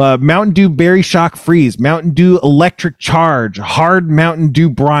 Mountain Dew Berry Shock Freeze, Mountain Dew Electric Charge, Hard Mountain Dew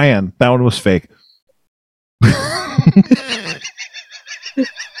Brian. That one was fake.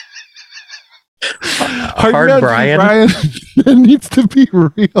 Hard Brian that needs to be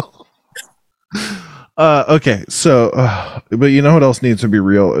real. Okay, so but you know what else needs to be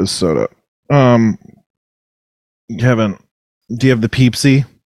real is soda. Kevin, do you have the Peepsy?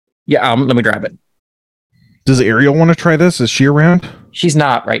 Yeah, let me grab it. Does Ariel want to try this? Is she around? She's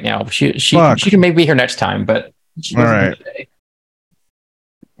not right now. She can maybe be here next time, but she doesn't. All right. Today.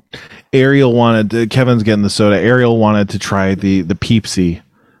 Ariel wanted Kevin's getting the soda. Ariel wanted to try the Peepsy.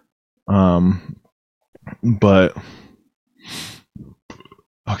 But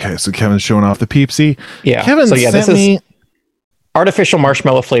okay, so Kevin's showing off the Peepsy. Yeah. Kevin this is artificial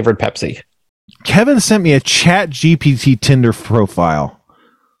marshmallow flavored Pepsi. Kevin sent me a Chat GPT Tinder profile.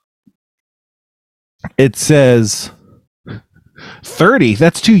 It says 30.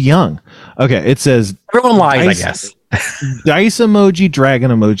 That's too young. Okay, it says everyone lies, I guess. Dice emoji,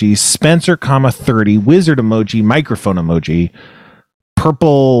 dragon emoji, Spencer, 30, wizard emoji, microphone emoji,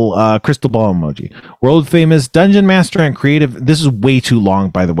 purple crystal ball emoji, world famous dungeon master and creative. This is way too long,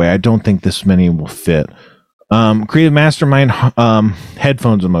 by the way. I don't think this many will fit. Creative mastermind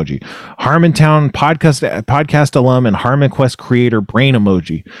headphones emoji, Harmontown podcast alum and Harmon Quest creator brain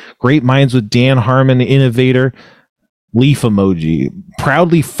emoji, great minds with Dan Harmon innovator leaf emoji,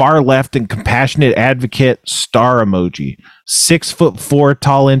 proudly far left and compassionate advocate star emoji, 6'4"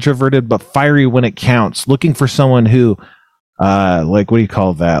 tall introverted but fiery when it counts, looking for someone who like, what do you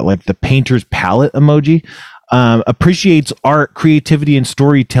call that, like the painter's palette emoji, appreciates art, creativity and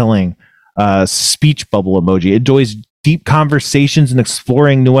storytelling, speech bubble emoji, enjoys deep conversations and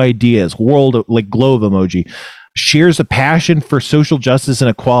exploring new ideas, world like globe emoji, shares a passion for social justice and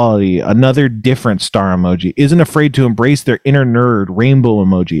equality, another different star emoji, isn't afraid to embrace their inner nerd, rainbow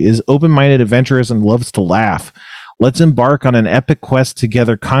emoji, is open-minded, adventurous, and loves to laugh. Let's embark on an epic quest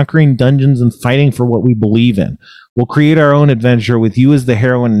together, conquering dungeons and fighting for what we believe in. We'll create our own adventure with you as the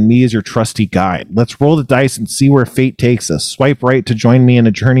heroine and me as your trusty guide. Let's roll the dice and see where fate takes us. Swipe right to join me in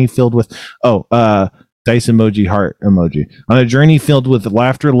a journey filled with dice emoji, heart emoji. On a journey filled with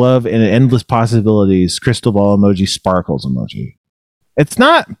laughter, love, and endless possibilities. Crystal ball emoji, sparkles emoji. It's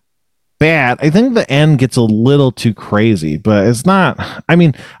not bad. I think the end gets a little too crazy, but it's not. I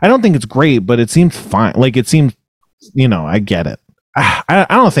mean, I don't think it's great, but it seems fine. Like, it seems, I get it. I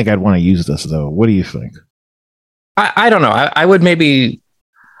don't think I'd want to use this, though. What do you think? I don't know. I would maybe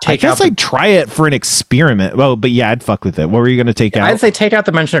take out. I'd try it for an experiment. Well, but yeah, I'd fuck with it. What were you going to take out? I'd say take out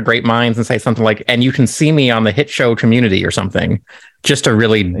the mention of great minds and say something like, and you can see me on the hit show Community or something, just to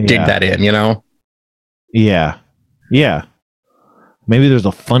really dig that in, Yeah. Yeah. Maybe there's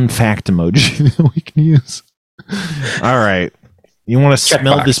a fun fact emoji that we can use. All right. You want to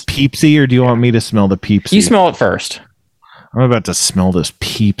smell this Peepsy, or do you want me to smell the Peepsy? You smell it first. I'm about to smell this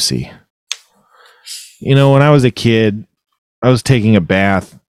Peepsy. You know, when I was a kid, I was taking a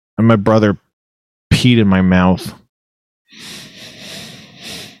bath, and my brother peed in my mouth.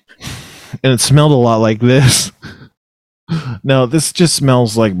 And it smelled a lot like this. No, this just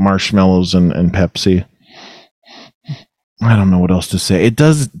smells like marshmallows and Pepsi. I don't know what else to say. It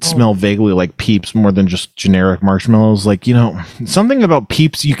does smell vaguely like Peeps more than just generic marshmallows. Like, you know, something about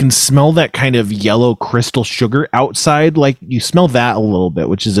Peeps, you can smell that kind of yellow crystal sugar outside. Like, you smell that a little bit,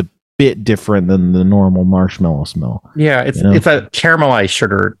 which is a bit different than the normal marshmallow smell. Yeah, it's a caramelized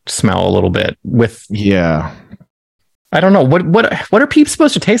sugar smell a little bit with... Yeah. I don't know. What are Peeps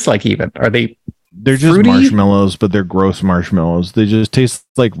supposed to taste like even? Are they... They're just fruity marshmallows, but they're gross marshmallows. They just taste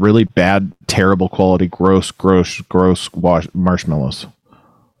like really bad, terrible quality, gross marshmallows.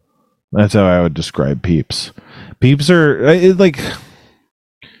 That's how I would describe Peeps. Peeps are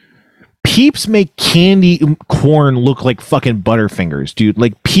Peeps make candy corn look like fucking Butterfingers, dude.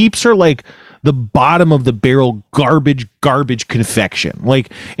 Like, Peeps are like the bottom of the barrel garbage confection. Like,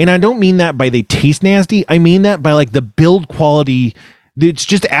 and I don't mean that by they taste nasty. I mean that by like the build quality. It's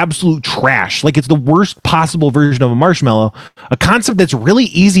just absolute trash. Like, it's the worst possible version of a marshmallow, a concept that's really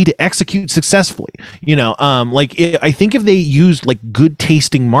easy to execute successfully. You know, I think if they used like good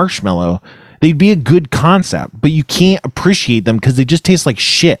tasting marshmallow, they'd be a good concept, but you can't appreciate them because they just taste like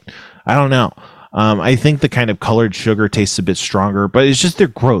shit. I don't know. I think the kind of colored sugar tastes a bit stronger, but it's just, they're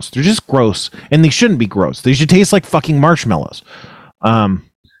gross. They're just gross, and they shouldn't be gross. They should taste like fucking marshmallows.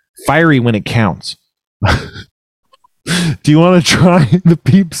 Fiery when it counts. Do you want to try the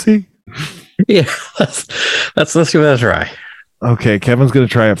Peepsy? Yeah, let's give it a try. Okay, Kevin's gonna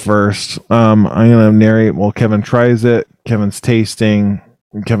try it first. I'm gonna narrate while Kevin tries it. Kevin's tasting.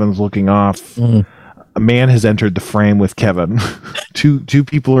 Kevin's looking off. A man has entered the frame with Kevin. two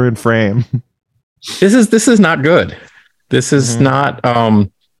people are in frame. This is not good. This is not.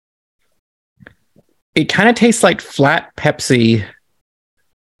 It kind of tastes like flat Pepsi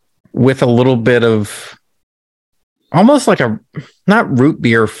with a little bit of. Almost like a, not root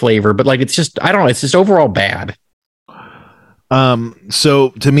beer flavor, but like, it's just, I don't know, it's just overall bad. So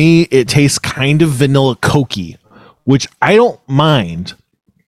to me, it tastes kind of vanilla cokey, which I don't mind.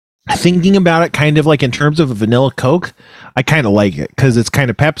 Thinking about it kind of like in terms of a vanilla Coke, I kind of like it because it's kind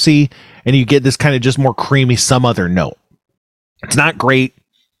of Pepsi and you get this kind of just more creamy, some other note. It's not great.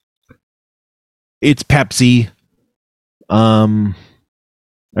 It's Pepsi. I'd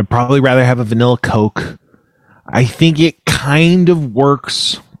probably rather have a vanilla Coke. I think it kind of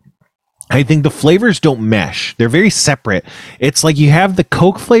works. I think the flavors don't mesh. They're very separate. It's like you have the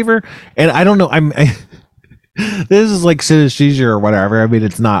Coke flavor, and I don't know. This is like synesthesia or whatever. I mean,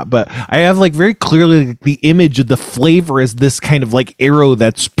 it's not, but I have like very clearly the image of the flavor as this kind of like arrow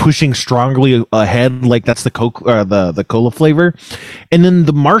that's pushing strongly ahead, like that's the Coke, the cola flavor, and then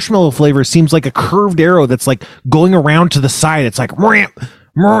the marshmallow flavor seems like a curved arrow that's like going around to the side. It's like ramp,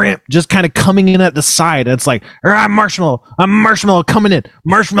 just kind of coming in at the side. And it's like, I'm marshmallow coming in,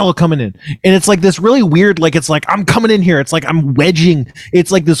 and it's like this really weird, like it's like I'm coming in here, it's like I'm wedging,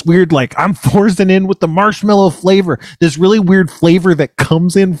 it's like this weird, like I'm forcing in with the marshmallow flavor, this really weird flavor that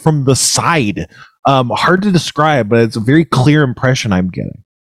comes in from the side. Hard to describe, but it's a very clear impression I'm getting.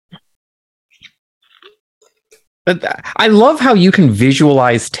 But I love how you can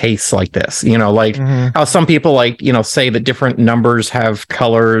visualize tastes like this, you know, like how some people like, you know, say that different numbers have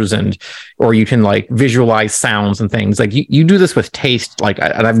colors or you can like visualize sounds and things. Like you do this with taste, like,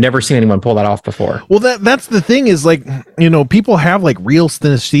 and I've never seen anyone pull that off before. Well, that's the thing is like, you know, people have like real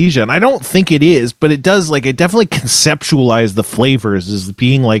synesthesia, and I don't think it is, but it does, like, it definitely conceptualize the flavors as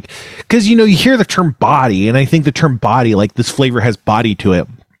being like, because, you know, you hear the term body, and I think the term body, like this flavor has body to it.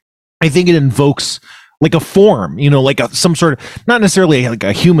 I think it invokes like a form, you know, like some sort of, not necessarily like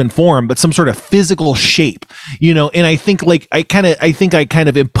a human form, but some sort of physical shape, you know. And I think like I kind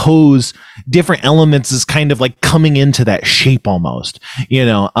of impose different elements as kind of like coming into that shape almost, you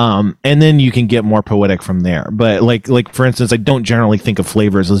know. And then you can get more poetic from there. But like for instance, I don't generally think of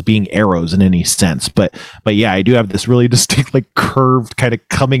flavors as being arrows in any sense, but yeah, I do have this really distinct like curved kind of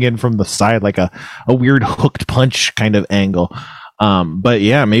coming in from the side, like a weird hooked punch kind of angle. But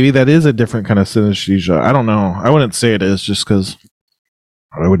yeah, maybe that is a different kind of synesthesia. I don't know. I wouldn't say it is, just because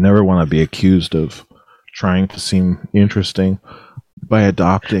I would never want to be accused of trying to seem interesting by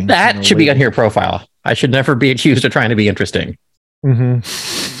adopting. That should be on your profile. I should never be accused of trying to be interesting. I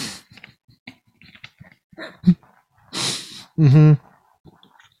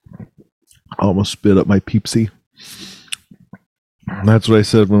almost spit up my Peepsy. That's what I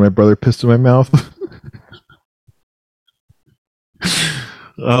said when my brother pissed in my mouth.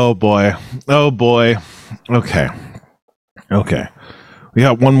 Oh boy. Okay. We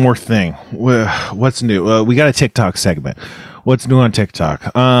got one more thing. What's new? We got a TikTok segment. What's new on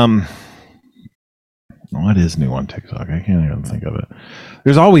TikTok? What is new on TikTok? I can't even think of it.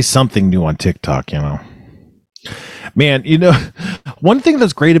 There's always something new on TikTok, Man, one thing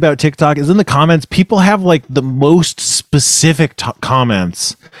that's great about TikTok is in the comments, people have like the most specific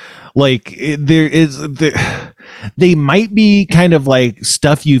comments. Like they might be kind of like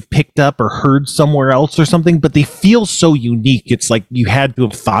stuff you've picked up or heard somewhere else or something, but they feel so unique. It's like you had to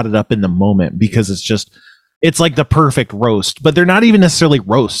have thought it up in the moment because it's like the perfect roast, but they're not even necessarily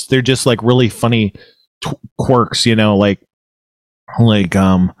roasts. They're just like really funny quirks,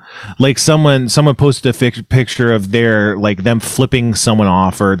 like someone posted a picture of them flipping someone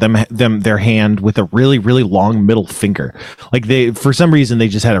off or their hand with a really, really long middle finger. Like for some reason they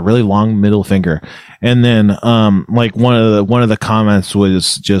just had a really long middle finger. And then like one of the comments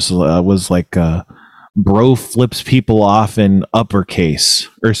was just bro flips people off in uppercase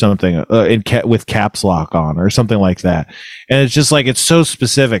or something with caps lock on or something like that. And it's just like, it's so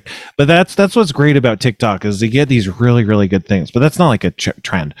specific, but that's what's great about TikTok is they get these really, really good things, but that's not like a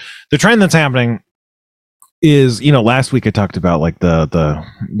trend. The trend that's happening is, last week I talked about like the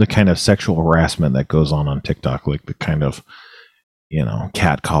kind of sexual harassment that goes on TikTok, like the kind of,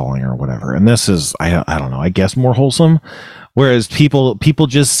 catcalling or whatever. And this is, I don't know, I guess more wholesome. Whereas people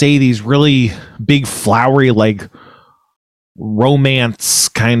just say these really big, flowery, like romance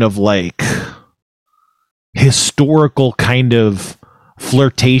kind of like historical kind of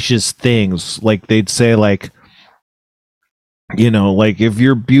flirtatious things. Like they'd say like, like if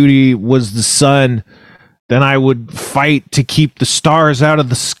your beauty was the sun, then I would fight to keep the stars out of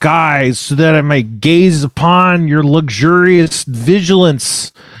the skies so that I might gaze upon your luxurious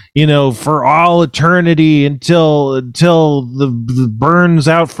vigilance, for all eternity until the burns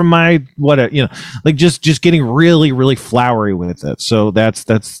out from my like just getting really, really flowery with it. So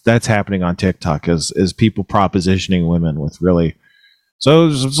that's happening on TikTok as people propositioning women with really. So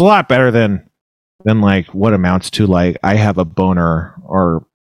it's a lot better than like what amounts to like I have a boner or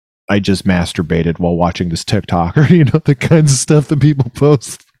I just masturbated while watching this TikTok or the kinds of stuff that people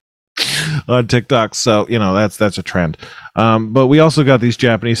post on TikTok. So that's a trend. But we also got these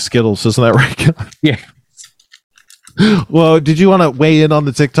Japanese Skittles, isn't that right? Yeah. Well, did you want to weigh in on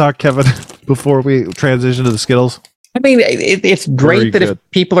the TikTok, Kevin, before we transition to the Skittles? I mean, it's great that if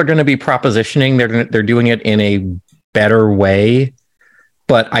people are going to be propositioning, they're doing it in a better way.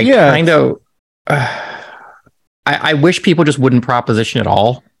 But I wish people just wouldn't proposition at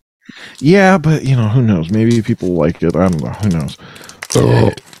all. Yeah, but who knows? Maybe people like it. I don't know. Who knows?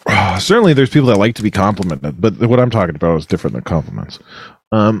 Certainly, there's people that like to be complimented, but what I'm talking about is different than compliments.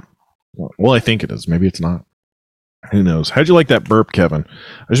 Well, I think it is. Maybe it's not. Who knows? How'd you like that burp, Kevin?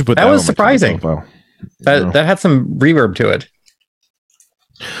 I should put that was surprising. That had some reverb to it.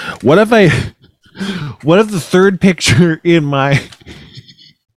 What if the third picture in my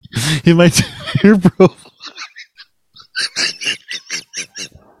Tinder profile?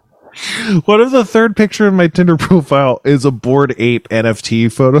 What if the third picture in my Tinder profile is a Bored Ape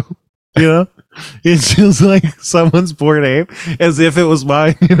NFT photo? It's just like someone's Bored Ape as if it was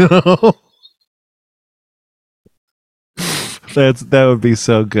mine, That would be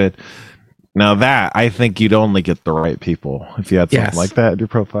so good. Now that I think you'd only get the right people if you had something like that in your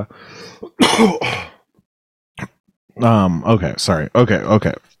profile. Okay, sorry.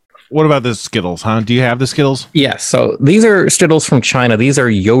 Okay. What about the Skittles, huh? Do you have the Skittles? Yes. So these are Skittles from China. These are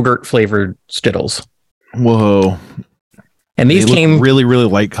yogurt flavored Skittles. Whoa. And these came really, really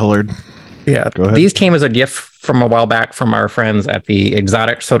light colored. Yeah. Go ahead. These came as a gift from a while back from our friends at the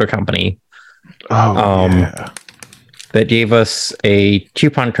Exotic Soda Company. Yeah. That gave us a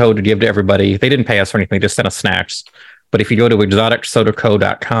coupon code to give to everybody. They didn't pay us for anything. They just sent us snacks. But if you go to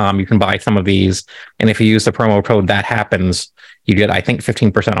exoticsodaco.com, you can buy some of these. And if you use the promo code That Happens, you get, I think,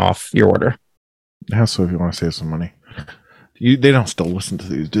 15% off your order. Yeah, so if you want to save some money. They don't still listen to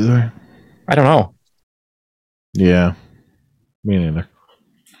these, do they? I don't know. Yeah. Me neither.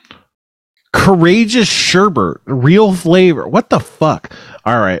 Courageous sherbet, real flavor. What the fuck?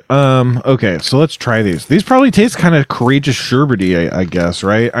 All right. Okay, so let's try these. These probably taste kind of courageous sherbety, I guess,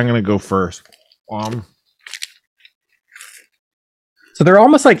 right? I'm gonna go first. So they're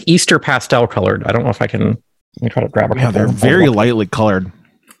almost like Easter pastel colored. I don't know if I can. Let me try to grab a couple. Yeah, they're very lightly colored.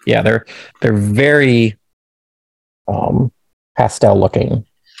 Yeah, they're very pastel looking.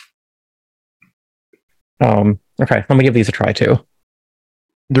 Okay, let me give these a try too.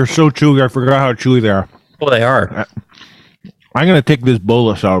 They're so chewy. I forgot how chewy they are. Well, they are. I'm gonna take this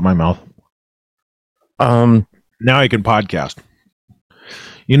bolus out of my mouth. Now I can podcast.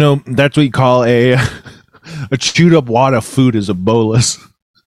 You know, that's what you call a chewed up wad of food is a bolus.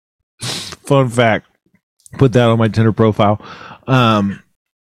 Fun fact. Put that on my Tinder profile. But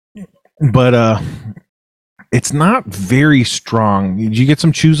it's not very strong. Did you get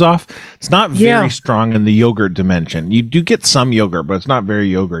some chews off? It's not very strong in the yogurt dimension. You do get some yogurt, but it's not very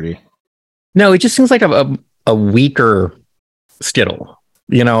yogurty. No, it just seems like a weaker Skittle.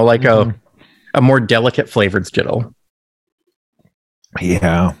 You know, like a more delicate flavored Skittle.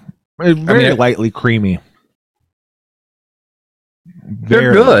 Yeah. Very lightly creamy.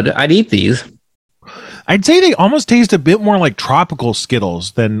 They're good. I'd eat these. I'd say they almost taste a bit more like tropical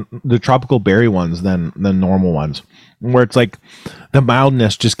Skittles than the tropical berry ones than normal ones, where it's like the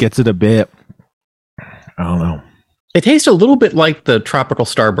mildness just gets it a bit. I don't know. They taste a little bit like the tropical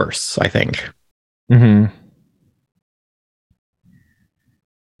Starbursts, I think. Mm-hmm.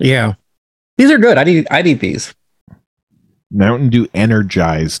 Yeah. These are good. I'd eat these. Mountain Dew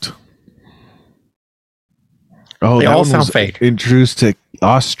Energized. Oh, they that all one sound was fake. Introduced to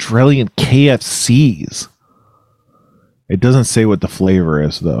Australian KFCs. It doesn't say what the flavor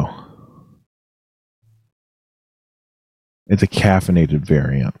is, though. It's a caffeinated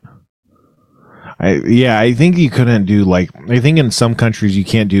variant. I think you couldn't do I think in some countries you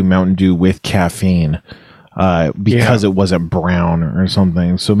can't do Mountain Dew with caffeine because it wasn't brown or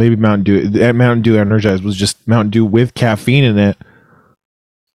something. So maybe Mountain Dew Energized was just Mountain Dew with caffeine in it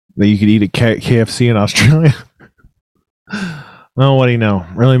that you could eat at KFC in Australia. Well, what do you know?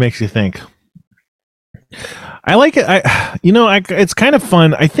 Really makes you think. I like it. It's kind of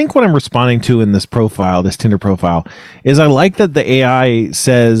fun. I think what I'm responding to in this profile, this Tinder profile, is I like that the AI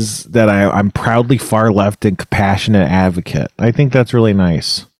says that I'm proudly far left and compassionate advocate. I think that's really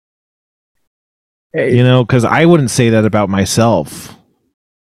nice. Hey. You know, because I wouldn't say that about myself,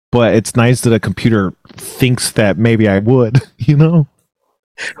 but it's nice that a computer thinks that maybe I would, you know?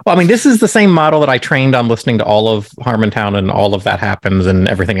 Well, I mean, this is the same model that I trained on listening to all of Harmontown and All of That Happens and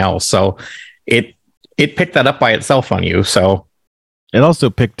everything else. So it picked that up by itself on you. So it also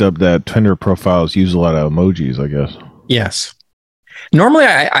picked up that Tinder profiles use a lot of emojis, I guess. Yes. Normally,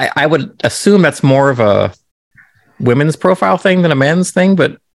 I would assume that's more of a women's profile thing than a men's thing,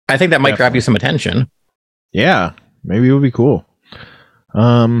 but I think that might grab you some attention. Yeah, maybe it would be cool.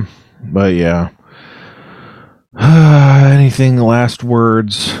 But yeah. Anything last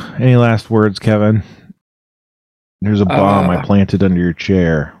words? Any last words, Kevin? There's a bomb I planted under your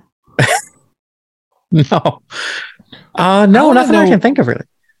chair. No. No, nothing I can think of really.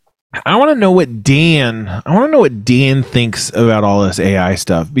 I want to know what Dan thinks about all this AI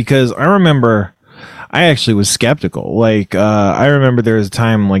stuff, because I remember I actually was skeptical. I remember there was a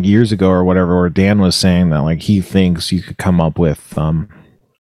time years ago or whatever where Dan was saying that he thinks you could come up with a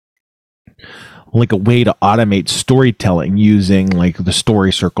way to automate storytelling using the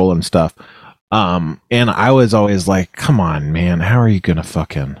story circle and stuff. And I was always like, come on, man, how are you going to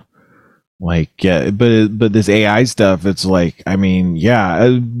fucking but this AI stuff, it's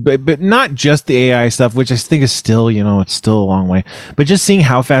but not just the AI stuff, which I think is still, it's still a long way, but just seeing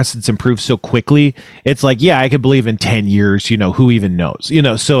how fast it's improved so quickly, it's I could believe in 10 years, who even knows,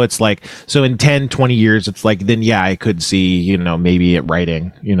 so it's so in 10, 20 years, it's then I could see, maybe it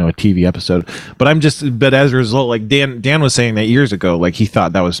writing, a TV episode, but as a result, Dan was saying that years ago, he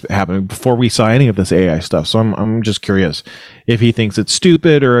thought that was happening before we saw any of this AI stuff. So I'm just curious if he thinks it's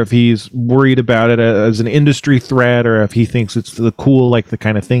stupid, or if he's worried about it as an industry threat, or if he thinks it's the cool, the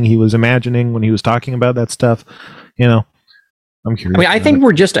kind of thing he was imagining when he was talking about that stuff. I'm curious. I mean, I think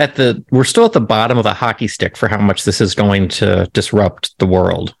we're still at the bottom of the hockey stick for how much this is going to disrupt the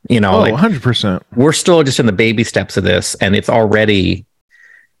world. 100%. We're still just in the baby steps of this, and it's already,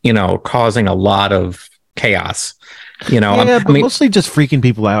 causing a lot of chaos. But mostly just freaking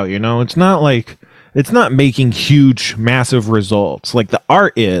people out. It's not making huge, massive results. The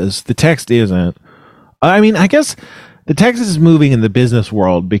art is, the text isn't. I mean, I guess the text is moving in the business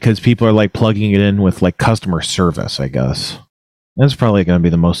world because people are plugging it in with customer service, I guess. That's probably going to be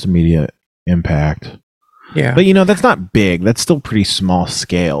the most immediate impact. Yeah. But, that's not big. That's still pretty small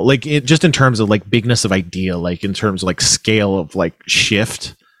scale. Just in terms of bigness of idea, in terms of scale of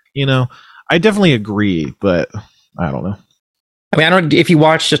shift, I definitely agree, but I don't know. I mean, I don't know if you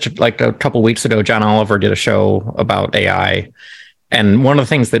watched just a couple weeks ago, John Oliver did a show about AI. And one of the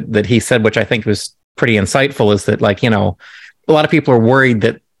things that he said, which I think was pretty insightful, is that a lot of people are worried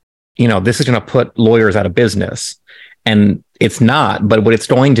that, this is going to put lawyers out of business. And it's not. But what it's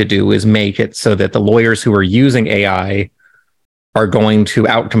going to do is make it so that the lawyers who are using AI are going to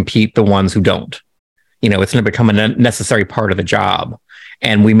outcompete the ones who don't. It's going to become a necessary part of the job.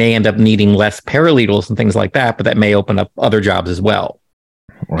 And we may end up needing less paralegals and things like that, but that may open up other jobs as well.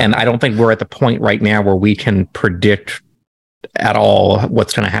 And I don't think we're at the point right now where we can predict at all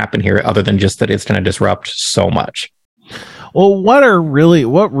what's going to happen here, other than just that it's going to disrupt so much. Well, what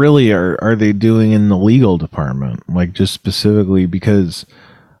really are they doing in the legal department? Like, just specifically, because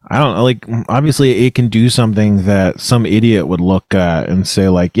I don't know, like, obviously it can do something that some idiot would look at and say,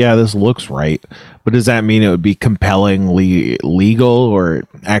 like, yeah, this looks right. But does that mean it would be compellingly legal, or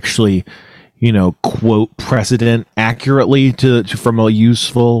actually, you know, quote precedent accurately to from a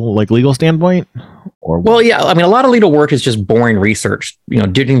useful, like, legal standpoint? Or well, yeah, I mean, a lot of legal work is just boring research, you know,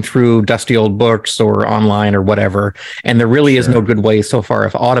 digging through dusty old books or online or whatever. And there really is no good way so far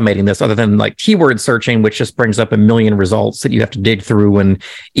of automating this, other than like keyword searching, which just brings up a million results that you have to dig through. And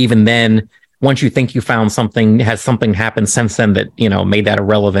even then, once you think you found something, has something happened since then that, you know, made that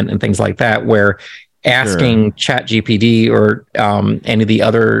irrelevant and things like that, where asking ChatGPT or any of the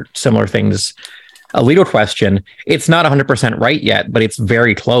other similar things a legal question, it's not 100% right yet, but it's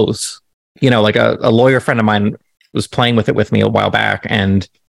very close. You know, like a lawyer friend of mine was playing with it with me a while back, and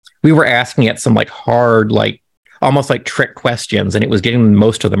we were asking it some like hard, like almost like trick questions, and it was getting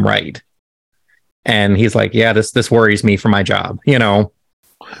most of them right. And he's like, yeah, this worries me for my job, you know?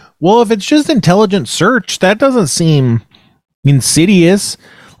 Well, if it's just intelligent search, that doesn't seem insidious.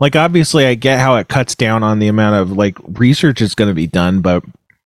 Like, obviously I get how it cuts down on the amount of like research that's going to be done, but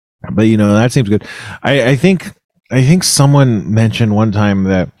you know, that seems good. I think someone mentioned one time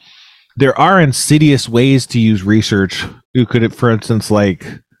that there are insidious ways to use research. You could, for instance, like,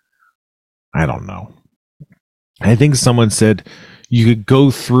 I don't know. I think someone said you could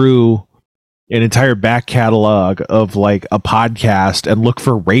go through an entire back catalog of like a podcast and look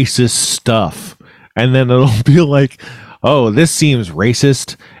for racist stuff. And then it'll be like, oh, this seems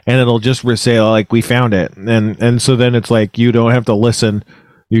racist. And it'll just say, like, we found it. And so then it's like, you don't have to listen.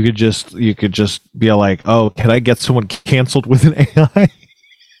 You could just be like, oh, can I get someone canceled with an AI?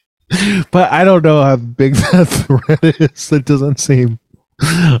 But I don't know how big that threat is. It doesn't seem.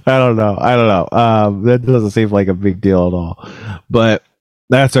 I don't know. That doesn't seem like a big deal at all. But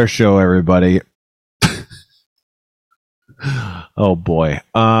that's our show, everybody. Oh boy.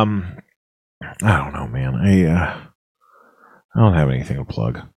 I don't know, man. I don't have anything to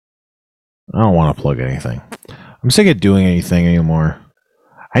plug. I don't want to plug anything. I'm sick of doing anything anymore.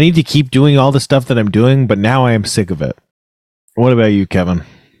 I need to keep doing all the stuff that I'm doing, but now I am sick of it. What about you, Kevin?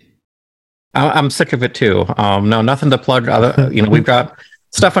 I'm sick of it too. No, nothing to plug. You know, we've got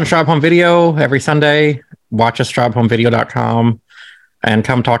stuff on Shop Home Video every Sunday. Watch us, shophomevideo.com, and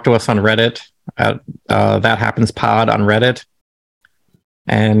come talk to us on Reddit at That Happens Pod on Reddit.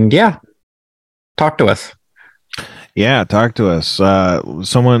 And yeah, talk to us. Yeah, talk to us.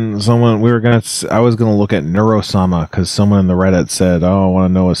 Someone. I was gonna look at Neurosama because someone in the Reddit said, "Oh, I want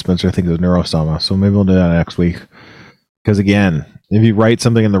to know what Spencer thinks of Neurosama." So maybe we'll do that next week. Because again, if you write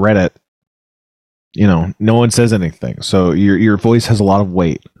something in the Reddit, you know, no one says anything, so your voice has a lot of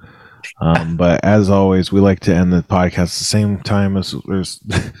weight. But as always, we like to end the podcast the same time as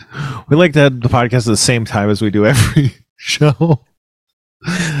we like to end the podcast at the same time as we do every show.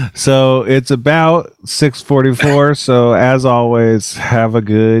 So it's about 6:44. So as always, have a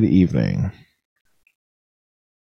good evening.